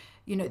in.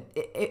 You know,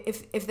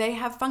 if they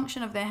have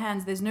function of their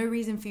hands, there's no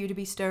reason for you to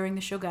be stirring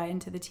the sugar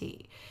into the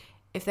tea.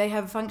 If they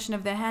have function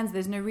of their hands,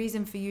 there's no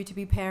reason for you to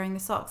be pairing the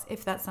socks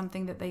if that's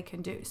something that they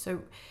can do.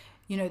 So,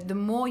 you know, the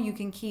more you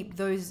can keep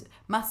those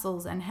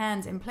muscles and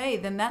hands in play,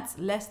 then that's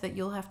less that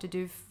you'll have to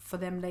do for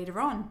them later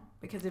on.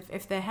 Because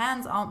if their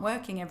hands aren't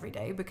working every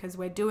day because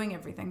we're doing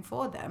everything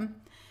for them,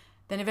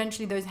 then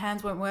eventually those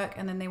hands won't work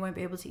and then they won't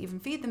be able to even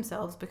feed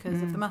themselves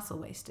because of the muscle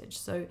wastage.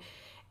 So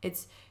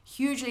it's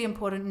hugely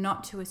important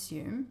not to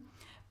assume,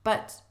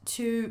 but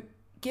to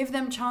give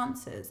them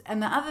chances.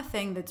 And the other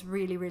thing that's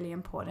really, really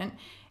important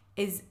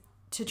is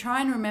to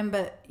try and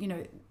remember, you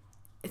know,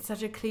 it's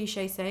such a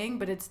cliche saying,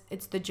 but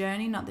it's the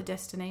journey, not the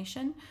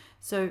destination.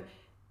 So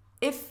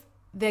if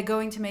they're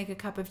going to make a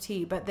cup of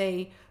tea, but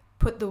they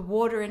put the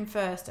water in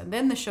first and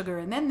then the sugar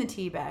and then the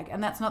tea bag,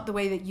 and that's not the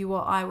way that you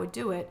or I would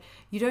do it,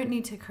 you don't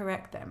need to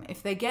correct them.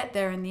 If they get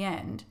there in the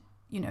end,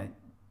 you know,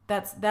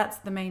 that's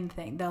the main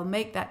thing. They'll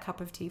make that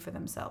cup of tea for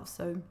themselves.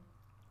 So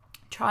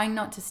trying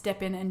not to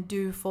step in and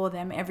do for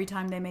them every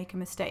time they make a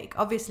mistake.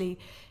 Obviously,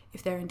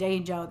 if they're in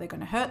danger or they're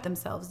going to hurt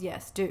themselves,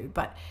 yes, do.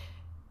 But,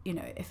 you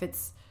know, if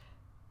it's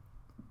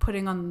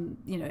putting on,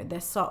 you know,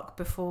 their sock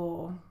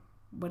before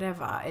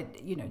whatever,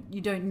 you know, you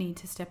don't need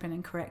to step in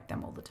and correct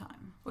them all the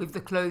time. If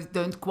the clothes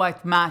don't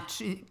quite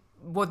match,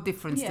 what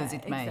difference does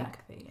it make?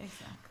 Exactly.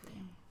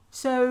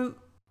 So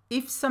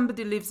if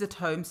somebody lives at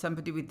home,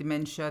 somebody with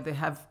dementia, they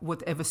have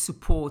whatever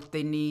support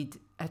they need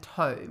at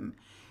home.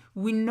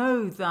 We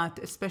know that,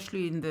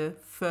 especially in the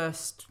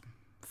first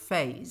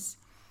phase,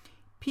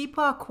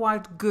 people are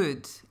quite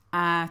good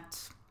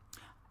at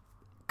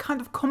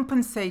kind of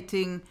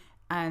compensating,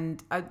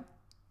 and I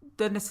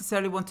don't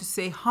necessarily want to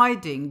say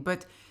hiding,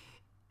 but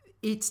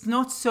it's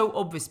not so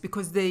obvious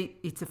because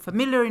it's a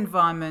familiar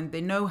environment.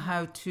 They know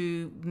how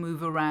to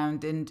move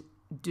around and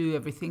do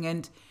everything.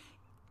 And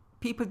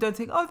people don't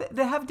think, oh,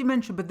 they have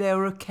dementia, but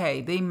they're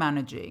okay. They're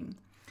managing.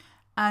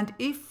 And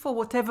if for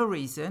whatever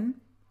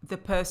reason, the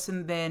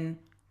person then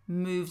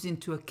moves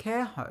into a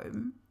care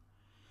home,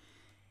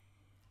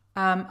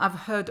 I've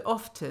heard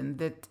often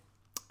that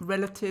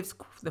relatives,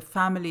 the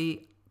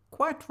family,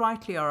 quite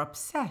rightly are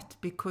upset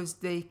because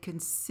they can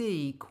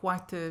see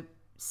quite a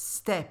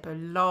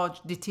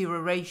large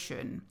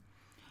deterioration,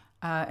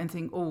 and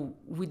think, oh,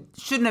 we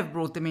shouldn't have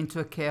brought them into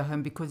a care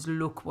home because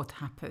look what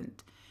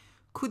happened.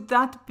 Could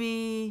that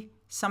be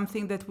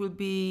something that will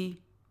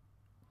be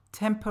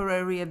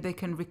temporary and they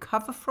can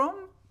recover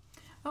from?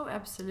 Oh,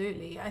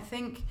 absolutely. I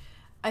think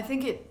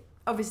it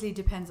obviously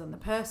depends on the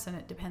person.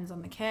 It depends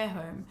on the care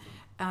home.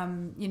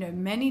 You know,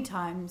 many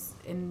times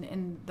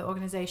in the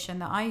organization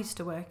that I used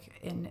to work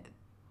in,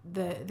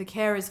 the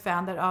carers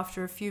found that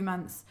after a few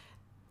months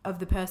of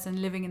the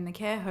person living in the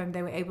care home,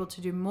 they were able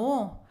to do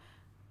more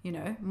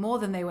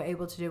than they were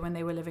able to do when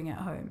they were living at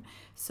home.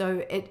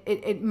 So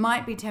it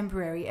might be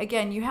temporary.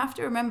 Again, you have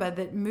to remember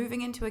that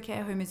moving into a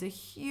care home is a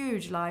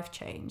huge life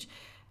change.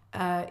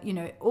 You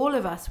know, all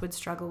of us would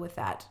struggle with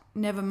that.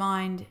 Never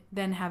mind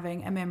then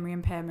having a memory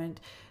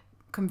impairment,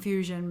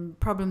 confusion,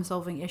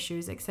 problem-solving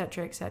issues,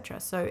 etc., etc.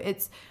 So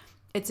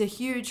it's a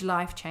huge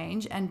life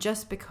change, and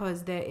just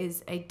because there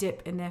is a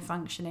dip in their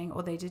functioning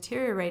or they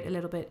deteriorate a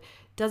little bit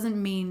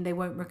doesn't mean they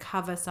won't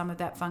recover some of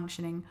that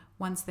functioning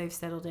once they've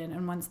settled in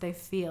and once they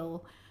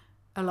feel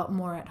a lot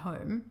more at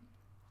home.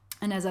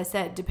 And as I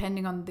said,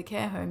 depending on the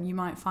care home, you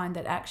might find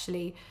that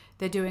actually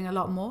they're doing a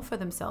lot more for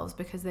themselves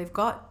because they've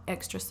got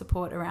extra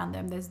support around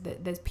them.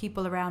 There's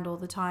people around all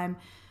the time.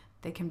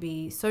 They can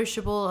be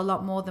sociable a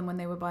lot more than when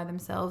they were by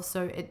themselves.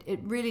 So it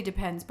really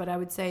depends. But I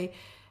would say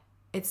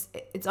it's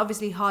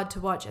obviously hard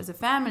to watch as a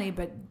family,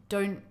 but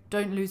don't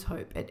lose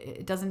hope.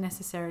 It doesn't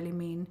necessarily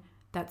mean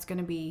that's going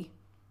to be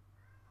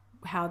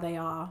how they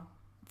are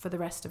for the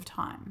rest of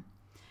time.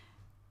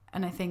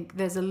 And I think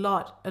there's a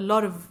lot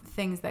of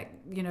things that,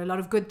 you know, a lot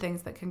of good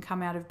things that can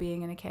come out of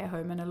being in a care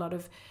home, and a lot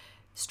of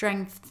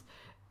strength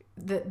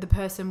that the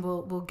person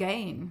will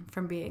gain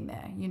from being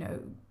there. You know,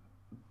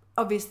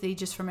 obviously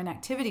just from an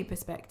activity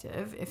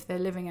perspective, if they're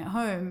living at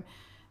home,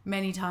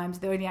 many times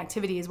the only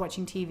activity is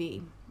watching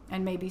TV,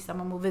 and maybe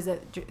someone will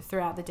visit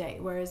throughout the day.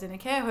 Whereas in a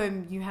care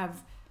home, you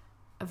have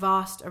a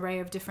vast array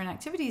of different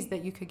activities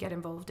that you could get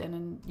involved in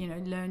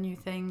and, learn new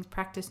things,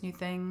 practice new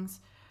things,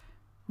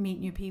 meet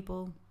new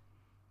people.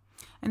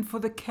 And for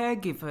the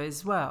caregiver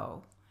as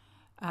well,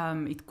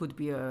 it could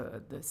be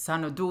the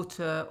son or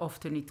daughter.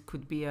 Often it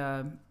could be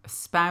a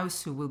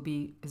spouse who will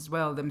be as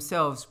well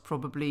themselves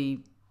probably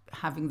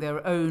having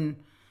their own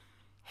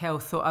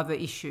health or other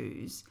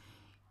issues.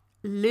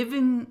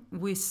 Living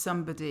with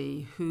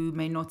somebody who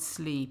may not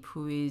sleep,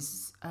 who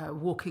is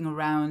walking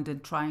around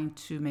and trying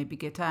to maybe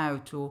get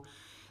out, or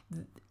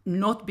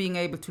not being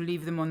able to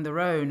leave them on their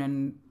own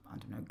and,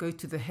 go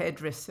to the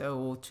hairdresser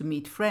or to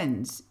meet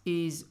friends,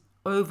 is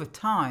over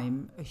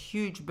time a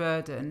huge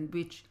burden,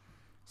 which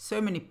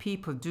so many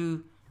people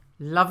do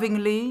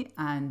lovingly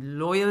and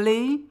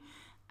loyally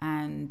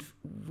and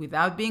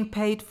without being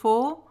paid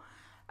for.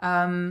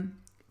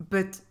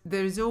 But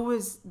there is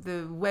always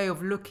the way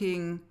of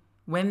looking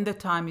when the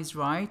time is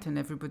right and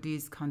everybody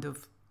is kind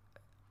of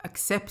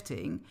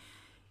accepting.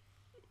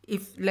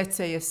 If, let's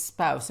say, a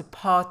spouse, a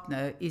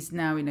partner is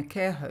now in a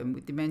care home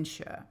with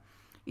dementia,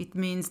 it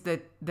means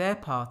that their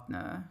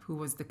partner, who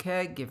was the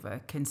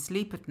caregiver, can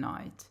sleep at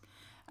night,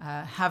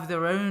 have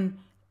their own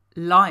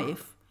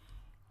life,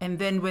 and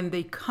then when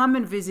they come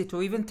and visit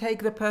or even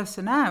take the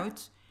person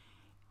out,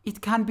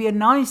 it can be a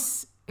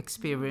nice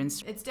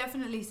experience. It's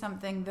definitely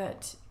something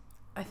that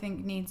I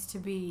think needs to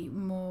be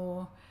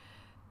more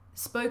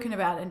spoken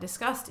about and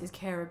discussed, is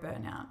carer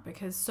burnout,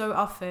 because so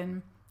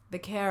often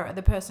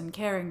the person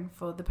caring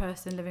for the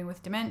person living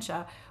with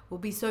dementia will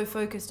be so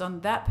focused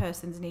on that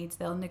person's needs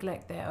they'll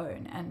neglect their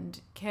own,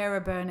 and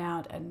carer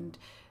burnout and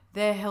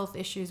their health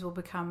issues will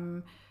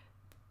become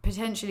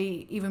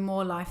potentially even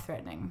more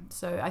life-threatening.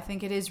 So I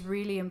think it is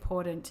really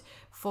important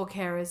for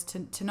carers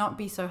to not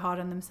be so hard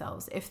on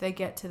themselves if they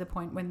get to the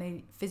point when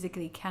they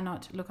physically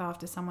cannot look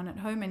after someone at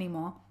home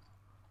anymore,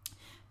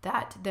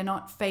 that they're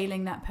not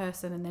failing that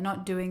person and they're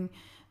not doing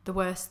the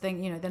worst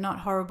thing. They're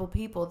not horrible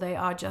people. They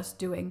are just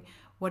doing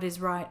what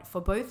is right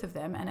for both of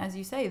them. And as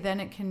you say,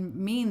 then it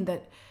can mean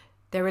that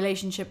their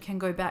relationship can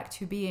go back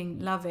to being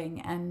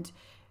loving and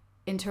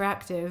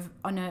interactive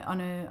on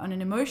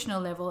an emotional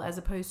level, as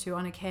opposed to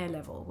on a care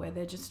level, where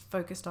they're just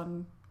focused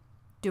on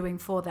doing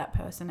for that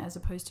person as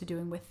opposed to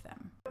doing with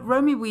them.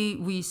 Romy,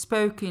 we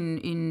spoke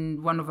in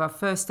one of our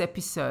first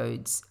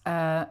episodes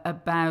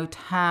about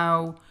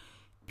how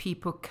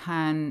people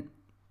can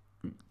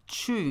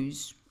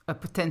choose a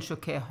potential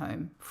care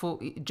home for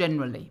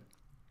generally.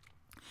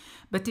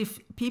 But if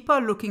people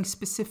are looking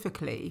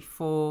specifically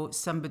for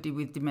somebody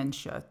with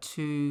dementia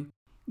to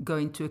go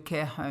into a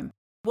care home,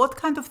 what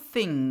kind of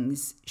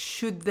things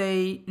should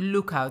they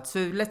look out?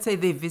 So let's say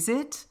they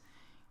visit.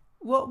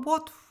 What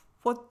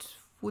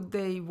would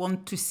they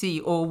want to see,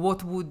 or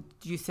what would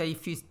you say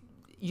if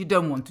you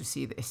don't want to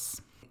see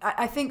this?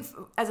 I think,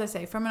 as I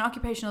say, from an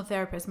occupational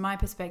therapist, my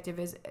perspective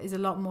is a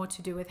lot more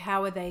to do with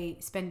how are they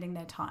spending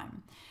their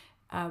time,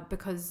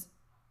 because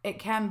it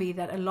can be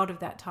that a lot of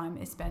that time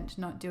is spent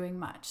not doing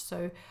much.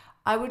 So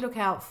I would look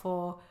out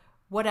for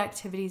what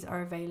activities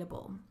are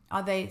available.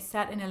 Are they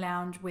sat in a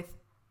lounge with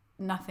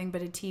nothing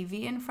but a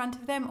TV in front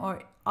of them,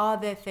 or are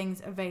there things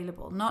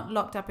available, not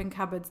locked up in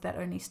cupboards that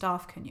only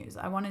staff can use?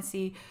 I want to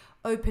see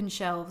open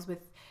shelves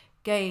with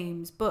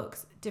games,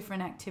 books,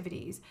 different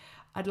activities.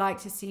 I'd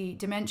like to see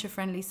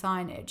dementia-friendly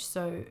signage.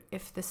 So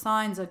if the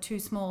signs are too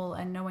small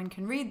and no one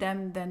can read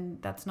them, then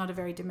that's not a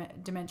very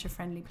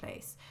dementia-friendly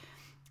place.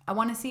 I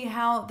want to see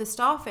how the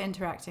staff are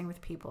interacting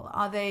with people.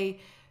 Are they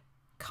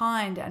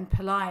kind and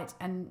polite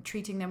and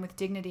treating them with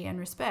dignity and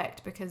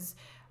respect? Because,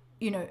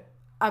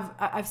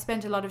 I've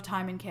spent a lot of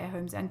time in care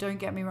homes, and don't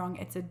get me wrong,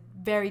 it's a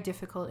very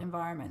difficult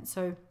environment.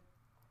 So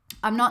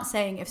I'm not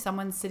saying if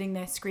someone's sitting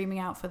there screaming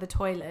out for the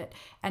toilet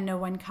and no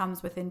one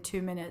comes within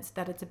 2 minutes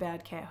that it's a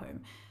bad care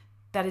home.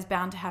 That is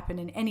bound to happen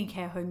in any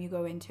care home you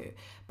go into.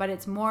 But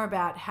it's more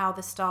about how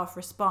the staff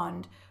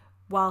respond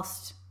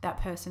whilst that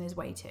person is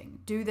waiting.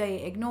 Do they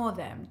ignore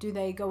them? Do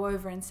they go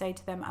over and say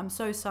to them, I'm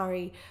so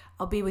sorry,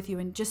 I'll be with you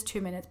in just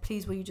 2 minutes.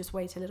 Please, will you just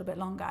wait a little bit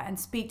longer? And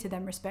speak to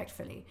them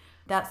respectfully.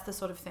 That's the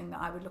sort of thing that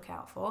I would look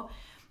out for.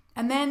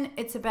 And then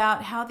it's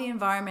about how the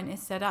environment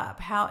is set up.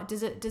 How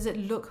does it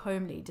look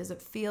homely? Does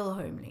it feel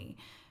homely?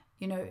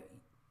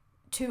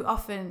 Too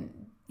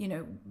often,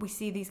 we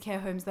see these care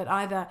homes that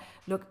either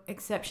look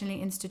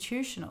exceptionally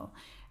institutional.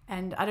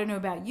 And I don't know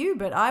about you,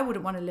 but I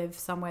wouldn't want to live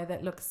somewhere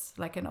that looks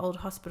like an old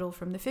hospital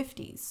from the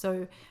 50s.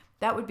 So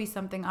that would be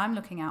something I'm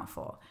looking out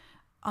for.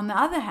 On the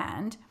other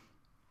hand,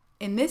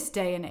 in this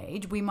day and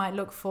age, we might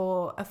look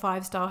for a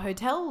 5-star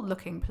hotel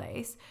looking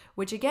place,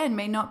 which again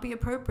may not be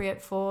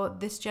appropriate for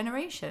this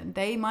generation.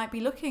 They might be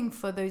looking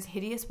for those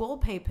hideous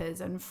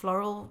wallpapers and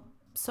floral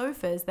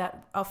sofas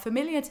that are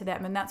familiar to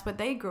them, and that's what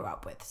they grew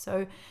up with.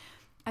 So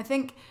I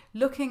think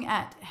looking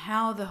at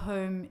how the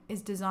home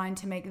is designed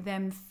to make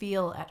them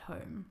feel at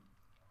home,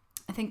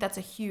 I think that's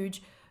a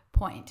huge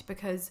point,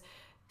 because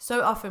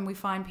so often we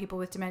find people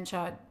with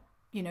dementia,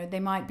 they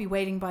might be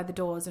waiting by the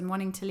doors and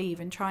wanting to leave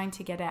and trying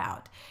to get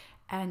out.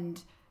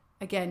 And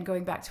again,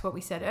 going back to what we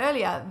said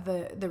earlier,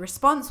 the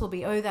response will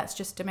be, oh, that's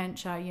just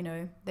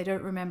dementia, they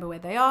don't remember where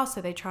they are,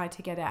 so they try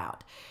to get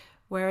out.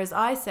 Whereas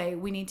I say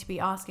we need to be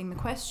asking the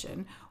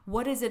question,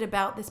 what is it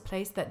about this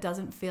place that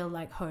doesn't feel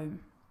like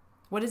home?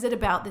 What is it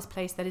about this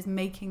place that is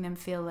making them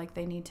feel like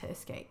they need to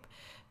escape?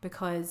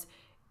 Because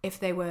if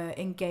they were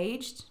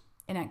engaged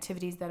in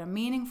activities that are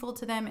meaningful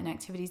to them, in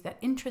activities that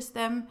interest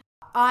them,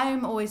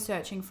 I'm always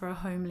searching for a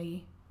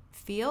homely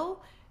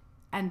feel,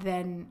 and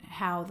then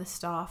how the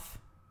staff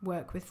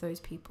work with those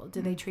people.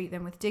 Do they treat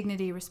them with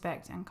dignity,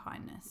 respect, and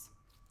kindness?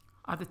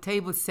 Are the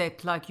tables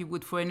set like you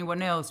would for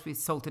anyone else, with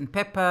salt and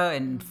pepper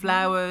and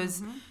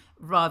flowers,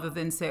 rather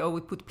than say, oh,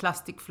 we put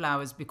plastic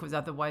flowers because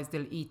otherwise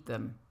they'll eat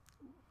them?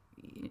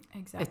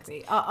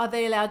 Exactly. Are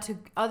they allowed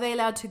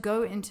to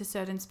go into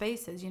certain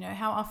spaces?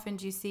 How often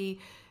do you see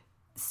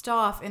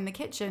staff in the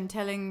kitchen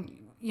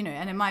telling,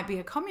 and it might be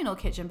a communal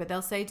kitchen, but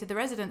they'll say to the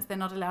residents they're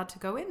not allowed to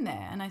go in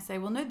there. And I say,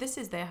 well, no, this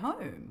is their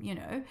home.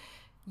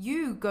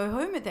 You go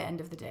home at the end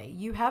of the day.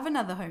 You have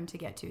another home to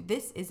get to.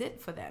 This is it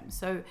for them.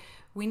 So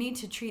we need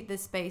to treat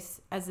this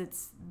space as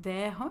it's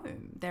their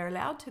home. They're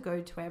allowed to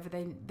go to wherever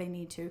they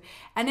need to.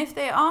 And if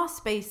there are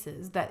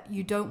spaces that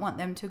you don't want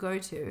them to go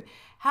to,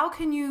 how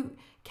can you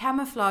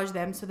camouflage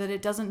them so that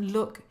it doesn't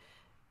look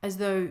as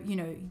though,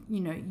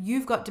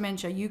 you've got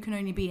dementia, you can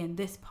only be in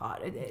this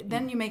part.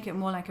 Then you make it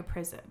more like a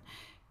prison.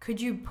 Could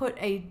you put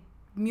a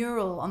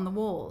mural on the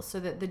wall so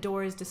that the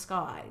door is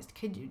disguised?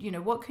 Could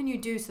what can you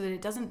do so that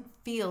it doesn't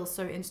feel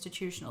so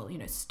institutional?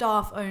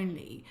 Staff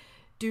only,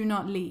 do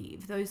not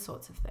leave, those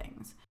sorts of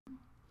things.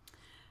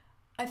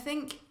 I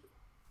think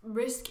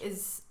risk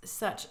is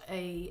such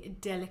a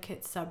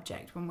delicate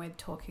subject when we're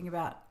talking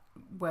about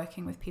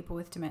working with people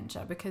with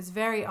dementia, because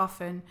very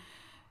often,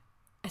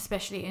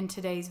 especially in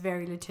today's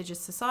very litigious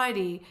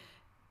society,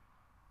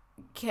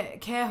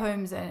 care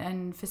homes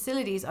and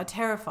facilities are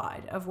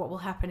terrified of what will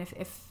happen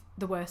if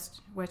the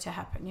worst were to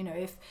happen.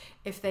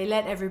 If they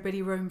let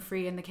everybody roam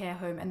free in the care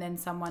home and then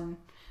someone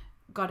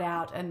got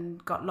out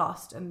and got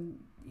lost, and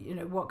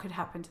what could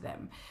happen to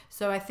them.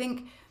 So I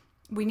think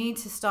we need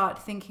to start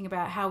thinking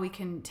about how we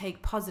can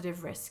take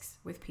positive risks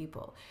with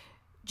people.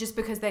 Just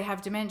because they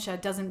have dementia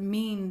doesn't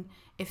mean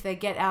if they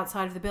get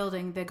outside of the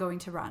building they're going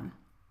to run.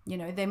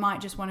 They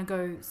might just want to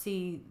go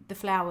see the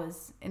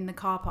flowers in the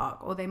car park,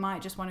 or they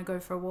might just want to go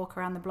for a walk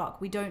around the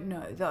block. We don't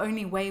know. The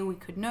only way we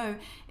could know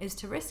is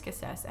to risk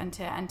assess and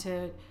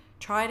to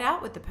try it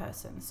out with the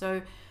person.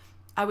 So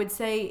I would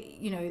say,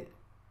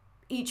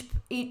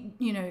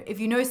 if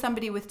you know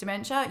somebody with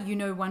dementia,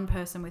 one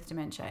person with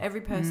dementia.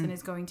 Every person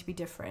is going to be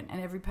different, and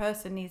every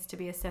person needs to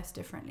be assessed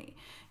differently.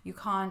 You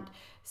can't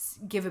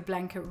give a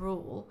blanket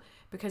rule,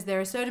 because there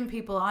are certain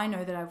people I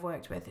know that I've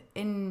worked with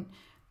in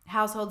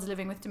households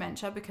living with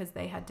dementia because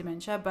they had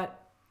dementia,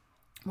 but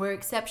were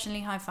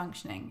exceptionally high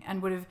functioning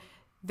and would have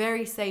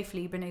very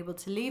safely been able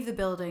to leave the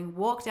building,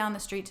 walk down the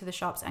street to the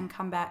shops, and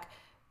come back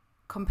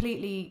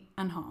completely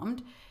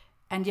unharmed,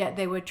 and yet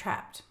they were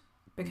trapped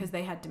because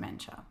they had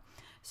dementia.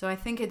 So I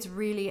think it's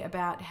really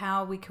about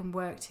how we can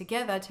work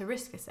together to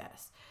risk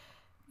assess.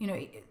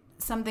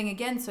 Something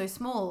again so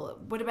small.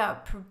 What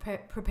about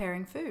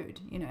preparing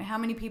food? How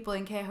many people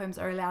in care homes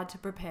are allowed to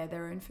prepare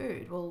their own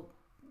food? Well,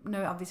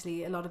 no,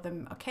 obviously a lot of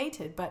them are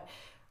catered, but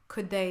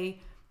could they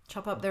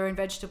chop up their own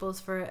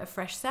vegetables for a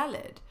fresh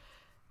salad?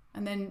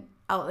 And then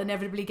I'll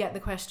inevitably get the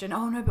question,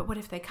 oh no, but what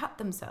if they cut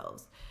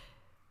themselves?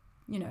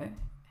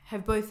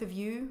 Have both of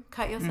you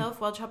cut yourself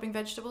while chopping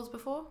vegetables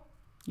before?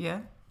 Yeah.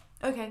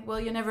 Okay, well,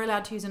 you're never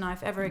allowed to use a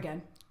knife ever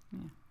again.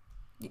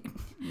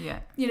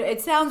 Yeah.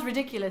 It sounds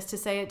ridiculous to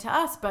say it to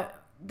us,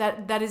 but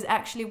that is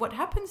actually what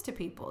happens to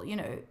people.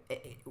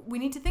 We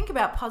need to think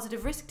about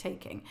positive risk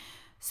taking.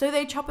 So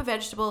they chop a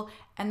vegetable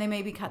and they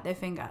maybe cut their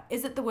finger.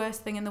 Is it the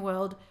worst thing in the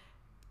world?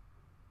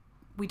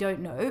 We don't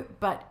know.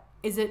 But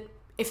is it,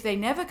 if they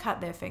never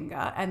cut their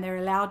finger and they're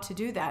allowed to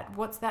do that,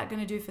 what's that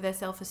going to do for their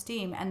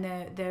self-esteem and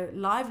their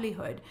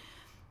livelihood?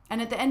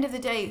 And at the end of the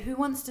day, who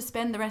wants to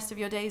spend the rest of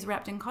your days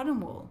wrapped in cotton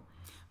wool?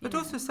 But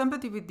also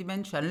somebody with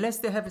dementia, unless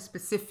they have a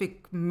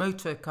specific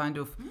motor kind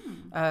of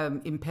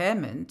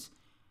impairment,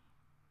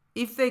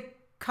 if they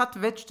cut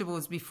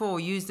vegetables before,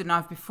 used a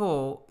knife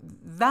before,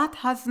 that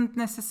hasn't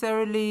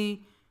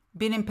necessarily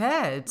been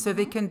impaired, so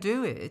they can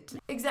do it.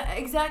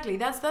 Exactly.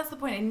 That's the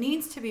point. It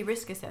needs to be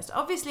risk assessed.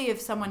 Obviously,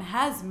 if someone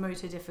has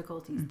motor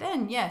difficulties,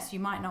 then yes, you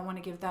might not want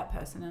to give that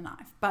person a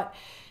knife. But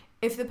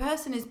if the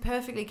person is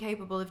perfectly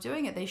capable of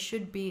doing it, they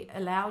should be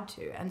allowed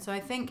to. And so I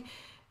think,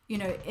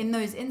 in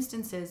those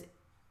instances,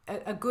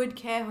 a good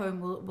care home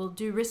will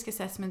do risk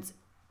assessments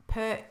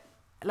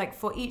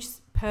for each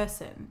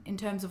person in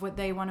terms of what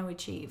they want to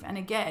achieve. And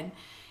again,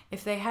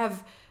 if they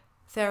have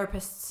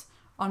therapists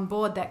on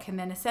board that can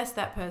then assess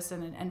that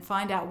person and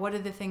find out what are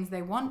the things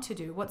they want to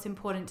do, what's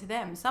important to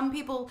them. Some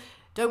people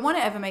don't want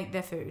to ever make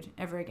their food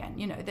ever again.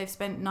 They've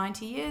spent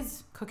 90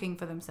 years cooking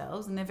for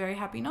themselves and they're very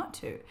happy not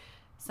to.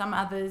 Some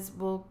others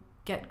will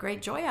get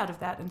great joy out of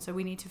that, and so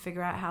we need to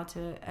figure out how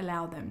to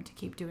allow them to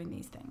keep doing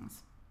these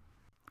things.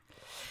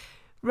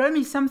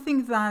 Romy,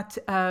 something that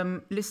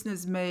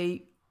listeners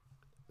may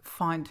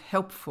find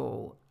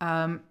helpful.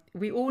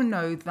 We all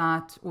know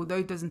that although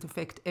it doesn't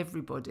affect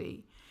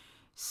everybody,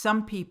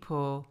 some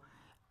people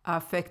are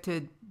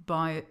affected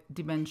by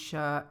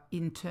dementia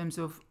in terms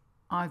of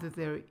either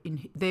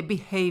their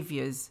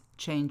behaviors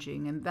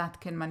changing, and that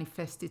can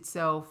manifest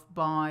itself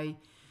by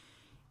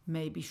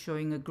maybe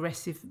showing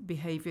aggressive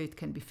behavior. It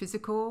can be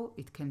physical,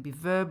 it can be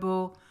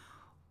verbal,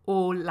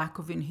 or lack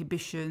of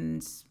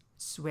inhibitions,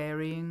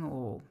 swearing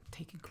or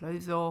taking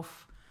clothes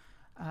off,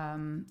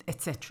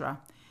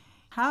 etc.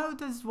 How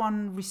does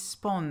one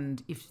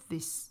respond if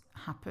this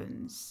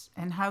happens?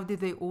 And how do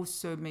they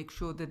also make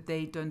sure that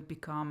they don't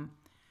become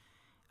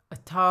a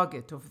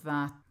target of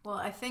that? Well,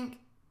 I think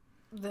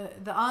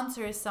the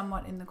answer is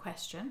somewhat in the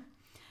question.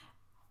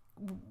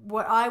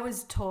 What I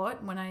was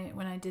taught when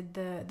I did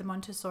the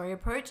Montessori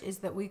approach is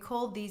that we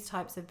call these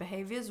types of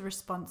behaviors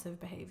responsive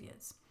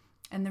behaviors.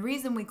 And the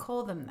reason we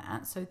call them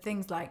that, so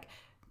things like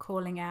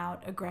calling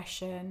out,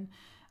 aggression,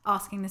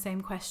 asking the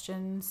same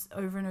questions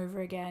over and over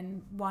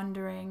again,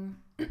 wondering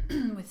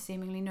with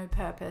seemingly no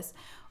purpose,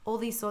 all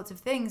these sorts of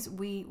things,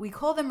 we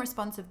call them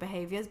responsive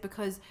behaviors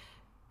because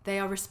they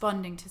are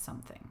responding to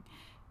something.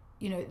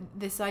 You know,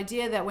 this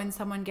idea that when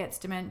someone gets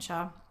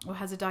dementia or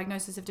has a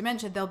diagnosis of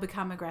dementia, they'll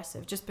become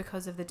aggressive just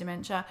because of the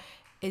dementia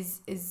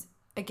is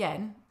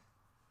again,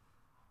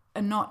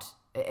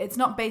 it's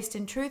not based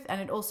in truth,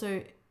 and it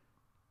also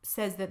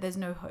says that there's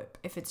no hope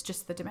if it's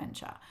just the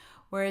dementia.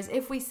 Whereas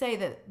if we say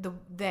that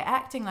they're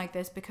acting like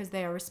this because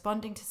they are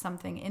responding to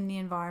something in the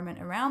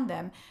environment around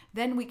them,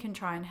 then we can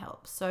try and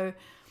help. So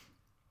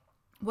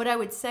what I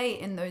would say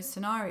in those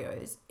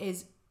scenarios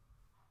is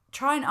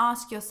try and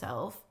ask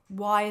yourself,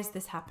 why is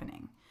this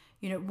happening?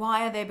 You know,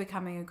 why are they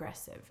becoming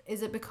aggressive?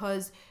 Is it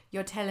because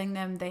you're telling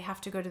them they have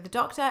to go to the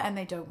doctor and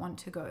they don't want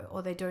to go,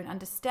 or they don't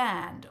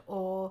understand,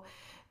 or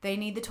they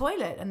need the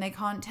toilet and they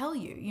can't tell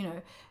you? You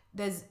know,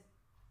 there's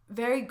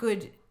very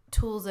good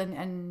tools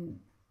and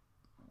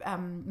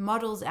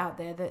models out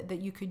there that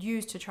you could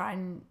use to try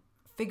and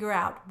figure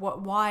out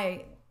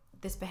why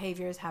this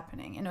behavior is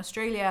happening. In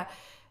Australia,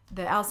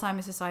 the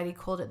Alzheimer's Society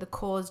called it the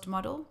caused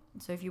model.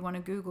 So if you want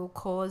to Google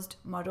caused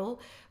model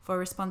for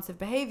responsive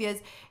behaviors,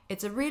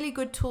 it's a really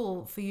good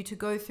tool for you to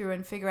go through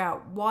and figure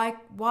out why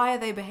are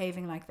they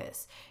behaving like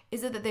this?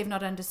 Is it that they've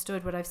not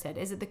understood what I've said?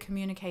 Is it the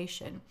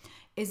communication?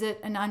 Is it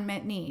an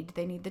unmet need?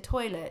 They need the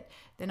toilet.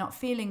 They're not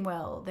feeling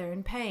well. They're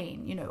in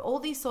pain. You know, all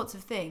these sorts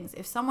of things.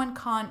 If someone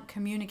can't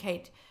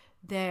communicate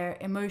their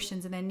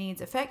emotions and their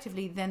needs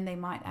effectively, then they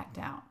might act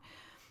out.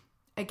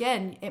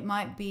 Again, it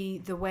might be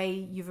the way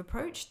you've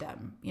approached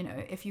them. You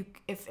know,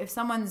 if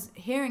someone's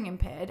hearing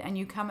impaired and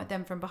you come at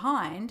them from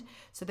behind,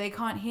 so they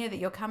can't hear that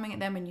you're coming at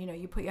them, and, you know,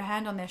 you put your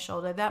hand on their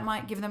shoulder, that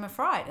might give them a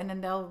fright, and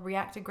then they'll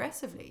react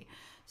aggressively.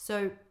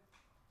 So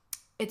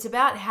it's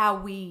about how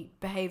we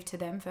behave to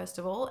them, first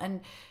of all.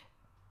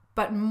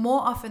 But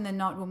more often than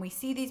not, when we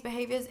see these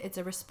behaviors, it's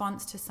a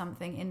response to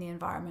something in the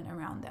environment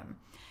around them.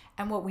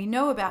 And what we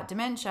know about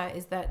dementia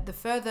is that the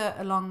further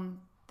along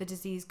the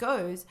disease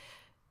goes,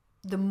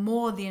 the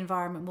more the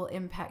environment will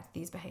impact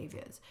these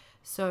behaviors.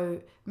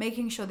 So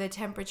making sure they're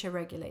temperature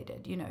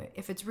regulated. You know,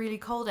 if it's really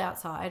cold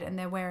outside and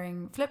they're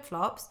wearing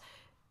flip-flops,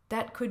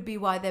 that could be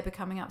why they're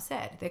becoming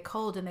upset. They're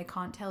cold and they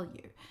can't tell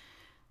you.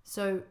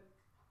 So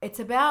it's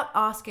about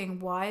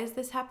asking, why is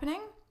this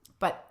happening?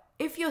 But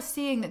if you're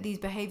seeing that these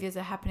behaviors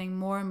are happening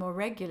more and more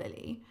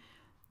regularly,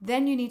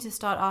 then you need to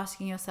start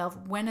asking yourself,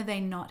 when are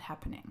they not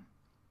happening?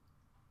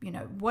 You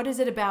know, what is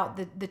it about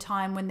the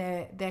time when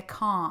they're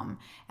calm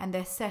and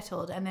they're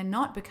settled and they're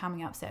not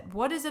becoming upset?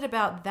 What is it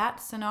about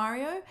that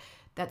scenario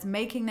that's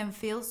making them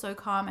feel so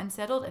calm and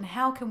settled, and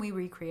how can we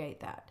recreate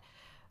that?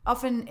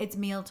 Often it's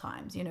meal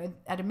times. You know,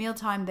 at a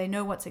mealtime, they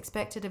know what's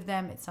expected of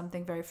them. It's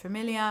something very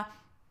familiar.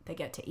 They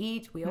get to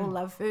eat. We all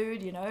love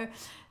food, you know.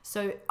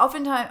 So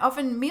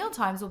often meal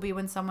times will be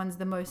when someone's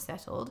the most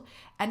settled.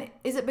 And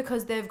is it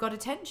because they've got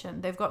attention,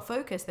 they've got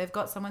focus, they've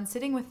got someone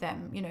sitting with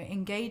them, you know,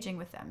 engaging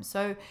with them?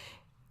 So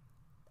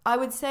I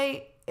would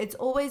say it's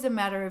always a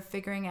matter of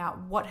figuring out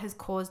what has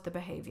caused the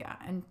behavior.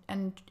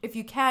 And if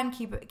you can,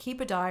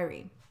 keep a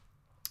diary.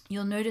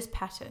 You'll notice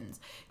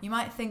patterns. You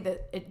might think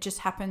that it just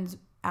happens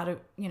out of,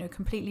 you know,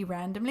 completely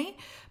randomly.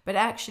 But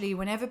actually,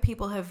 whenever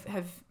people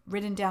have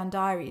written down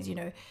diaries, you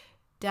know,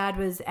 Dad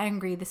was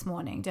angry this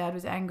morning, Dad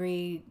was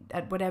angry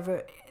at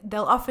whatever,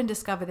 they'll often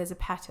discover there's a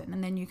pattern,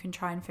 and then you can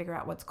try and figure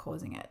out what's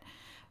causing it.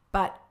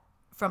 But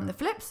from the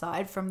flip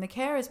side, from the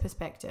carer's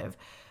perspective,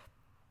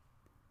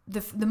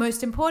 the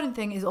most important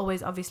thing is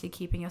always obviously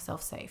keeping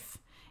yourself safe.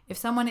 If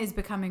someone is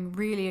becoming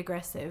really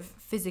aggressive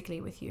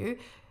physically with you,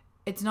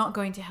 it's not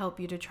going to help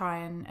you to try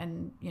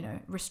and you know,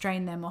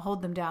 restrain them or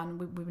hold them down.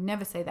 We would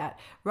never say that.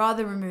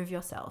 Rather remove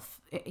yourself,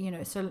 you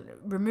know, so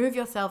remove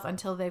yourself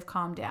until they've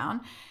calmed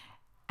down.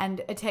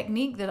 And a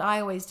technique that I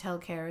always tell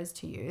carers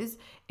to use,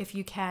 if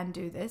you can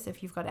do this,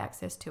 if you've got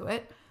access to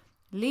it,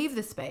 leave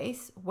the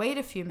space, wait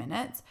a few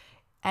minutes,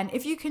 and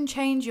if you can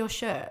change your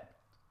shirt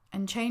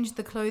and change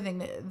the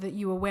clothing that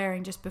you were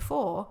wearing just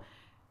before,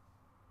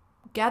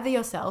 gather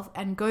yourself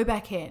and go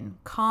back in,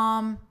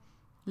 calm,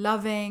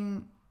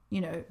 loving,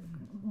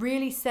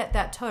 really set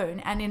that tone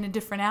and in a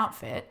different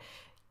outfit,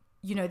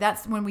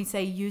 that's when we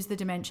say use the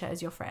dementia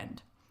as your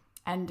friend.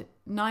 And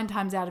 9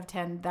 times out of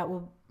 10, that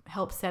will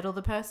help settle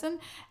the person.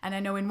 And I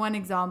know in one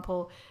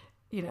example,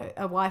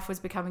 a wife was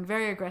becoming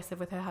very aggressive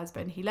with her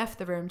husband. He left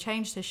the room,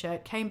 changed his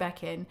shirt, came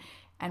back in.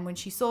 And when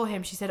she saw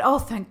him, she said, "Oh,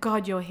 thank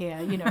God you're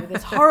here.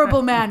 This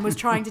horrible man was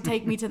trying to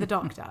take me to the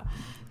doctor."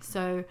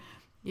 So,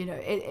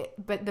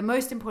 but the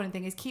most important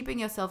thing is keeping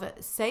yourself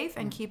safe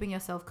and keeping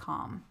yourself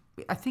calm.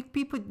 I think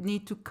people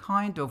need to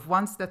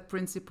once that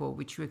principle,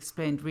 which you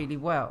explained really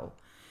well,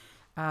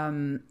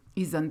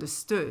 is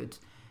understood,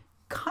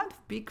 kind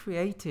of be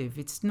creative.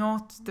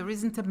 There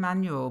isn't a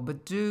manual,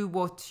 but do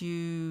what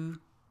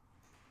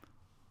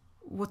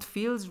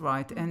feels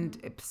right. Mm-hmm. And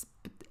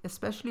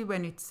especially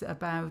when it's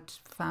about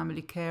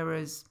family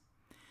carers,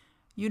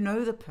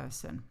 the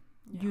person,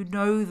 you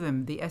know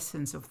them, the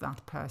essence of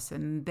that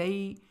person.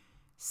 They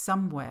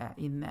somewhere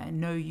in there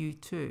know you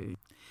too.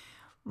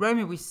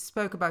 Romy, we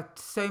spoke about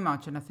so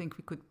much, and I think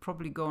we could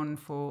probably go on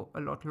for a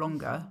lot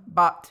longer,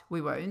 but we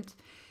won't.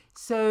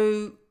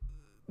 So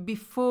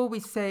before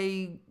we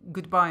say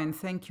goodbye and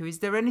thank you, is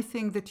there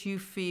anything that you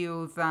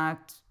feel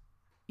that,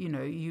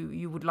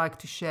 you would like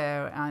to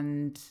share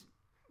and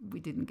we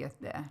didn't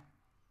get there?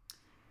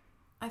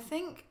 I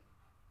think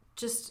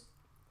just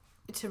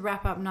to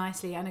wrap up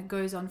nicely, and it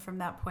goes on from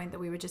that point that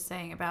we were just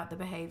saying about the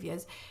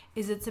behaviors,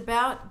 is it's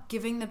about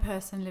giving the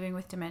person living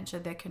with dementia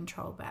their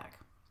control back.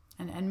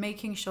 And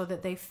making sure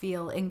that they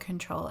feel in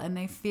control and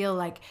they feel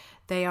like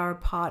they are a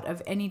part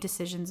of any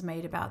decisions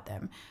made about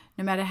them.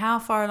 No matter how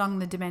far along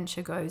the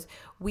dementia goes,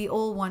 we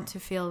all want to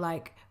feel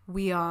like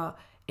we are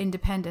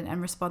independent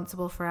and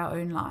responsible for our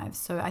own lives.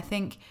 So I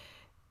think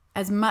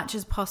as much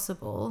as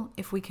possible,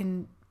 if we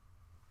can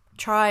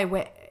try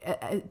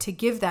to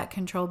give that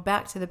control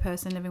back to the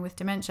person living with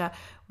dementia,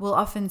 we'll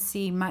often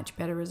see much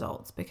better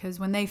results, because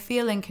when they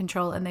feel in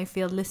control and they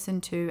feel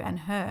listened to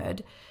and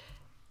heard,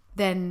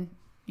 then,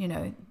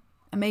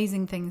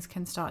 amazing things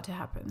can start to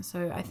happen.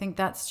 So I think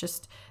that's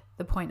just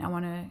the point I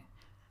want to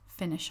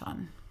finish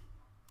on.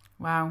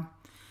 Wow.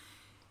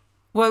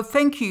 Well,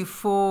 thank you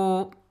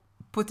for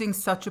putting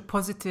such a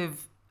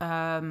positive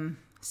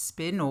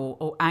spin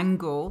or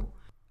angle.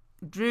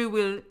 Drew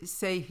will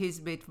say his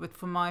bit, but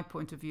from my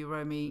point of view,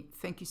 Romy,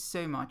 thank you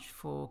so much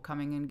for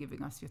coming and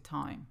giving us your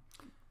time.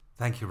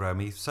 Thank you,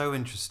 Romy. So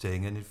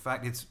interesting. And in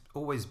fact, it's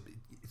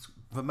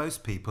for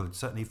most people, and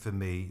certainly for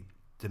me,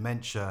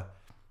 dementia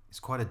is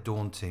quite a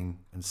daunting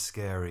and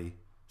scary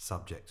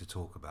subject to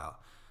talk about.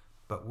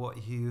 But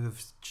what you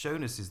have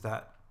shown us is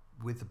that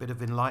with a bit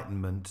of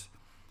enlightenment,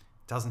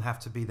 it doesn't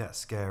have to be that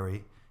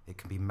scary. It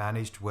can be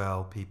managed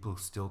well. People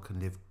still can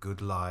live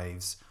good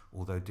lives,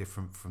 although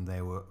different from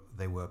they were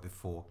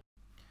before.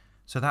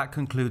 So that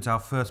concludes our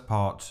first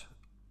part,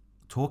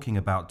 talking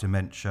about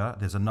dementia.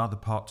 There's another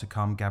part to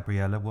come.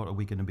 Gabriella, what are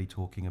we going to be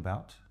talking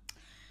about?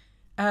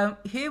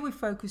 Here we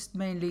focused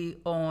mainly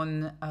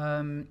on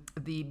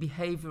the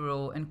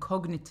behavioral and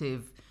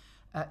cognitive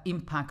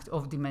impact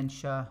of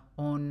dementia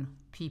on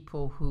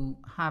people who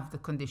have the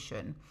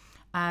condition.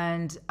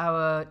 And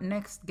our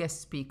next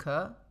guest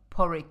speaker,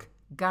 Porrick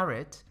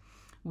Garrett,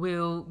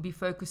 will be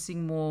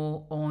focusing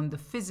more on the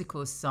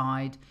physical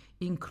side,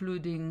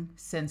 including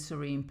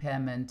sensory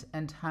impairment,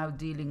 and how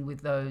dealing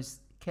with those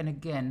can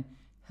again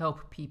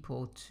help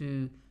people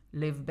to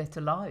live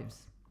better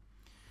lives.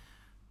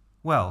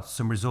 Well,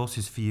 some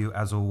resources for you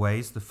as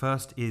always. The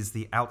first is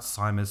the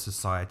Alzheimer's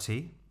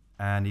Society.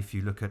 And if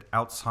you look at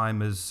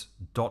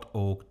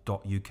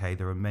alzheimers.org.uk,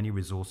 there are many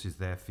resources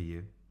there for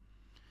you.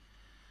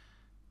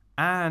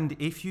 And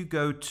if you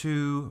go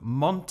to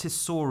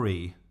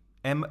Montessori,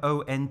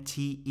 Montessori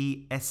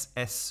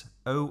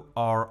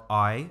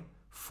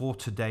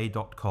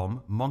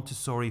fortoday.com,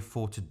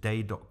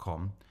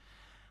 montessorifortoday.com,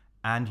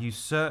 and you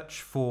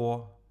search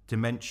for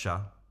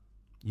dementia,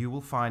 you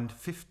will find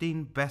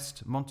 15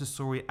 best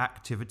Montessori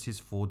activities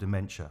for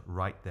dementia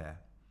right there.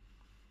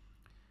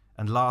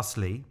 And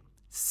lastly,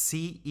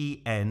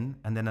 CEN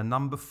and then a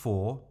number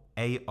 4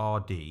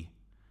 ARD.com.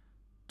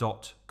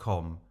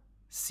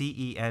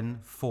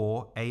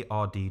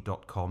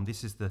 CEN4ARD.com.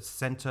 This is the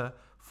Center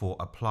for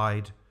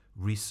Applied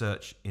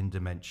Research in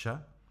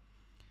Dementia.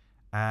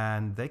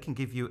 And they can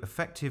give you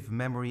effective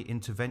memory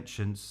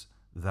interventions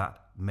that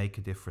make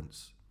a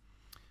difference.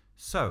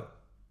 So,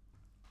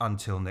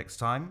 until next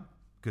time,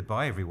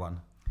 goodbye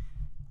everyone.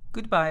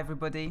 Goodbye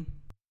everybody.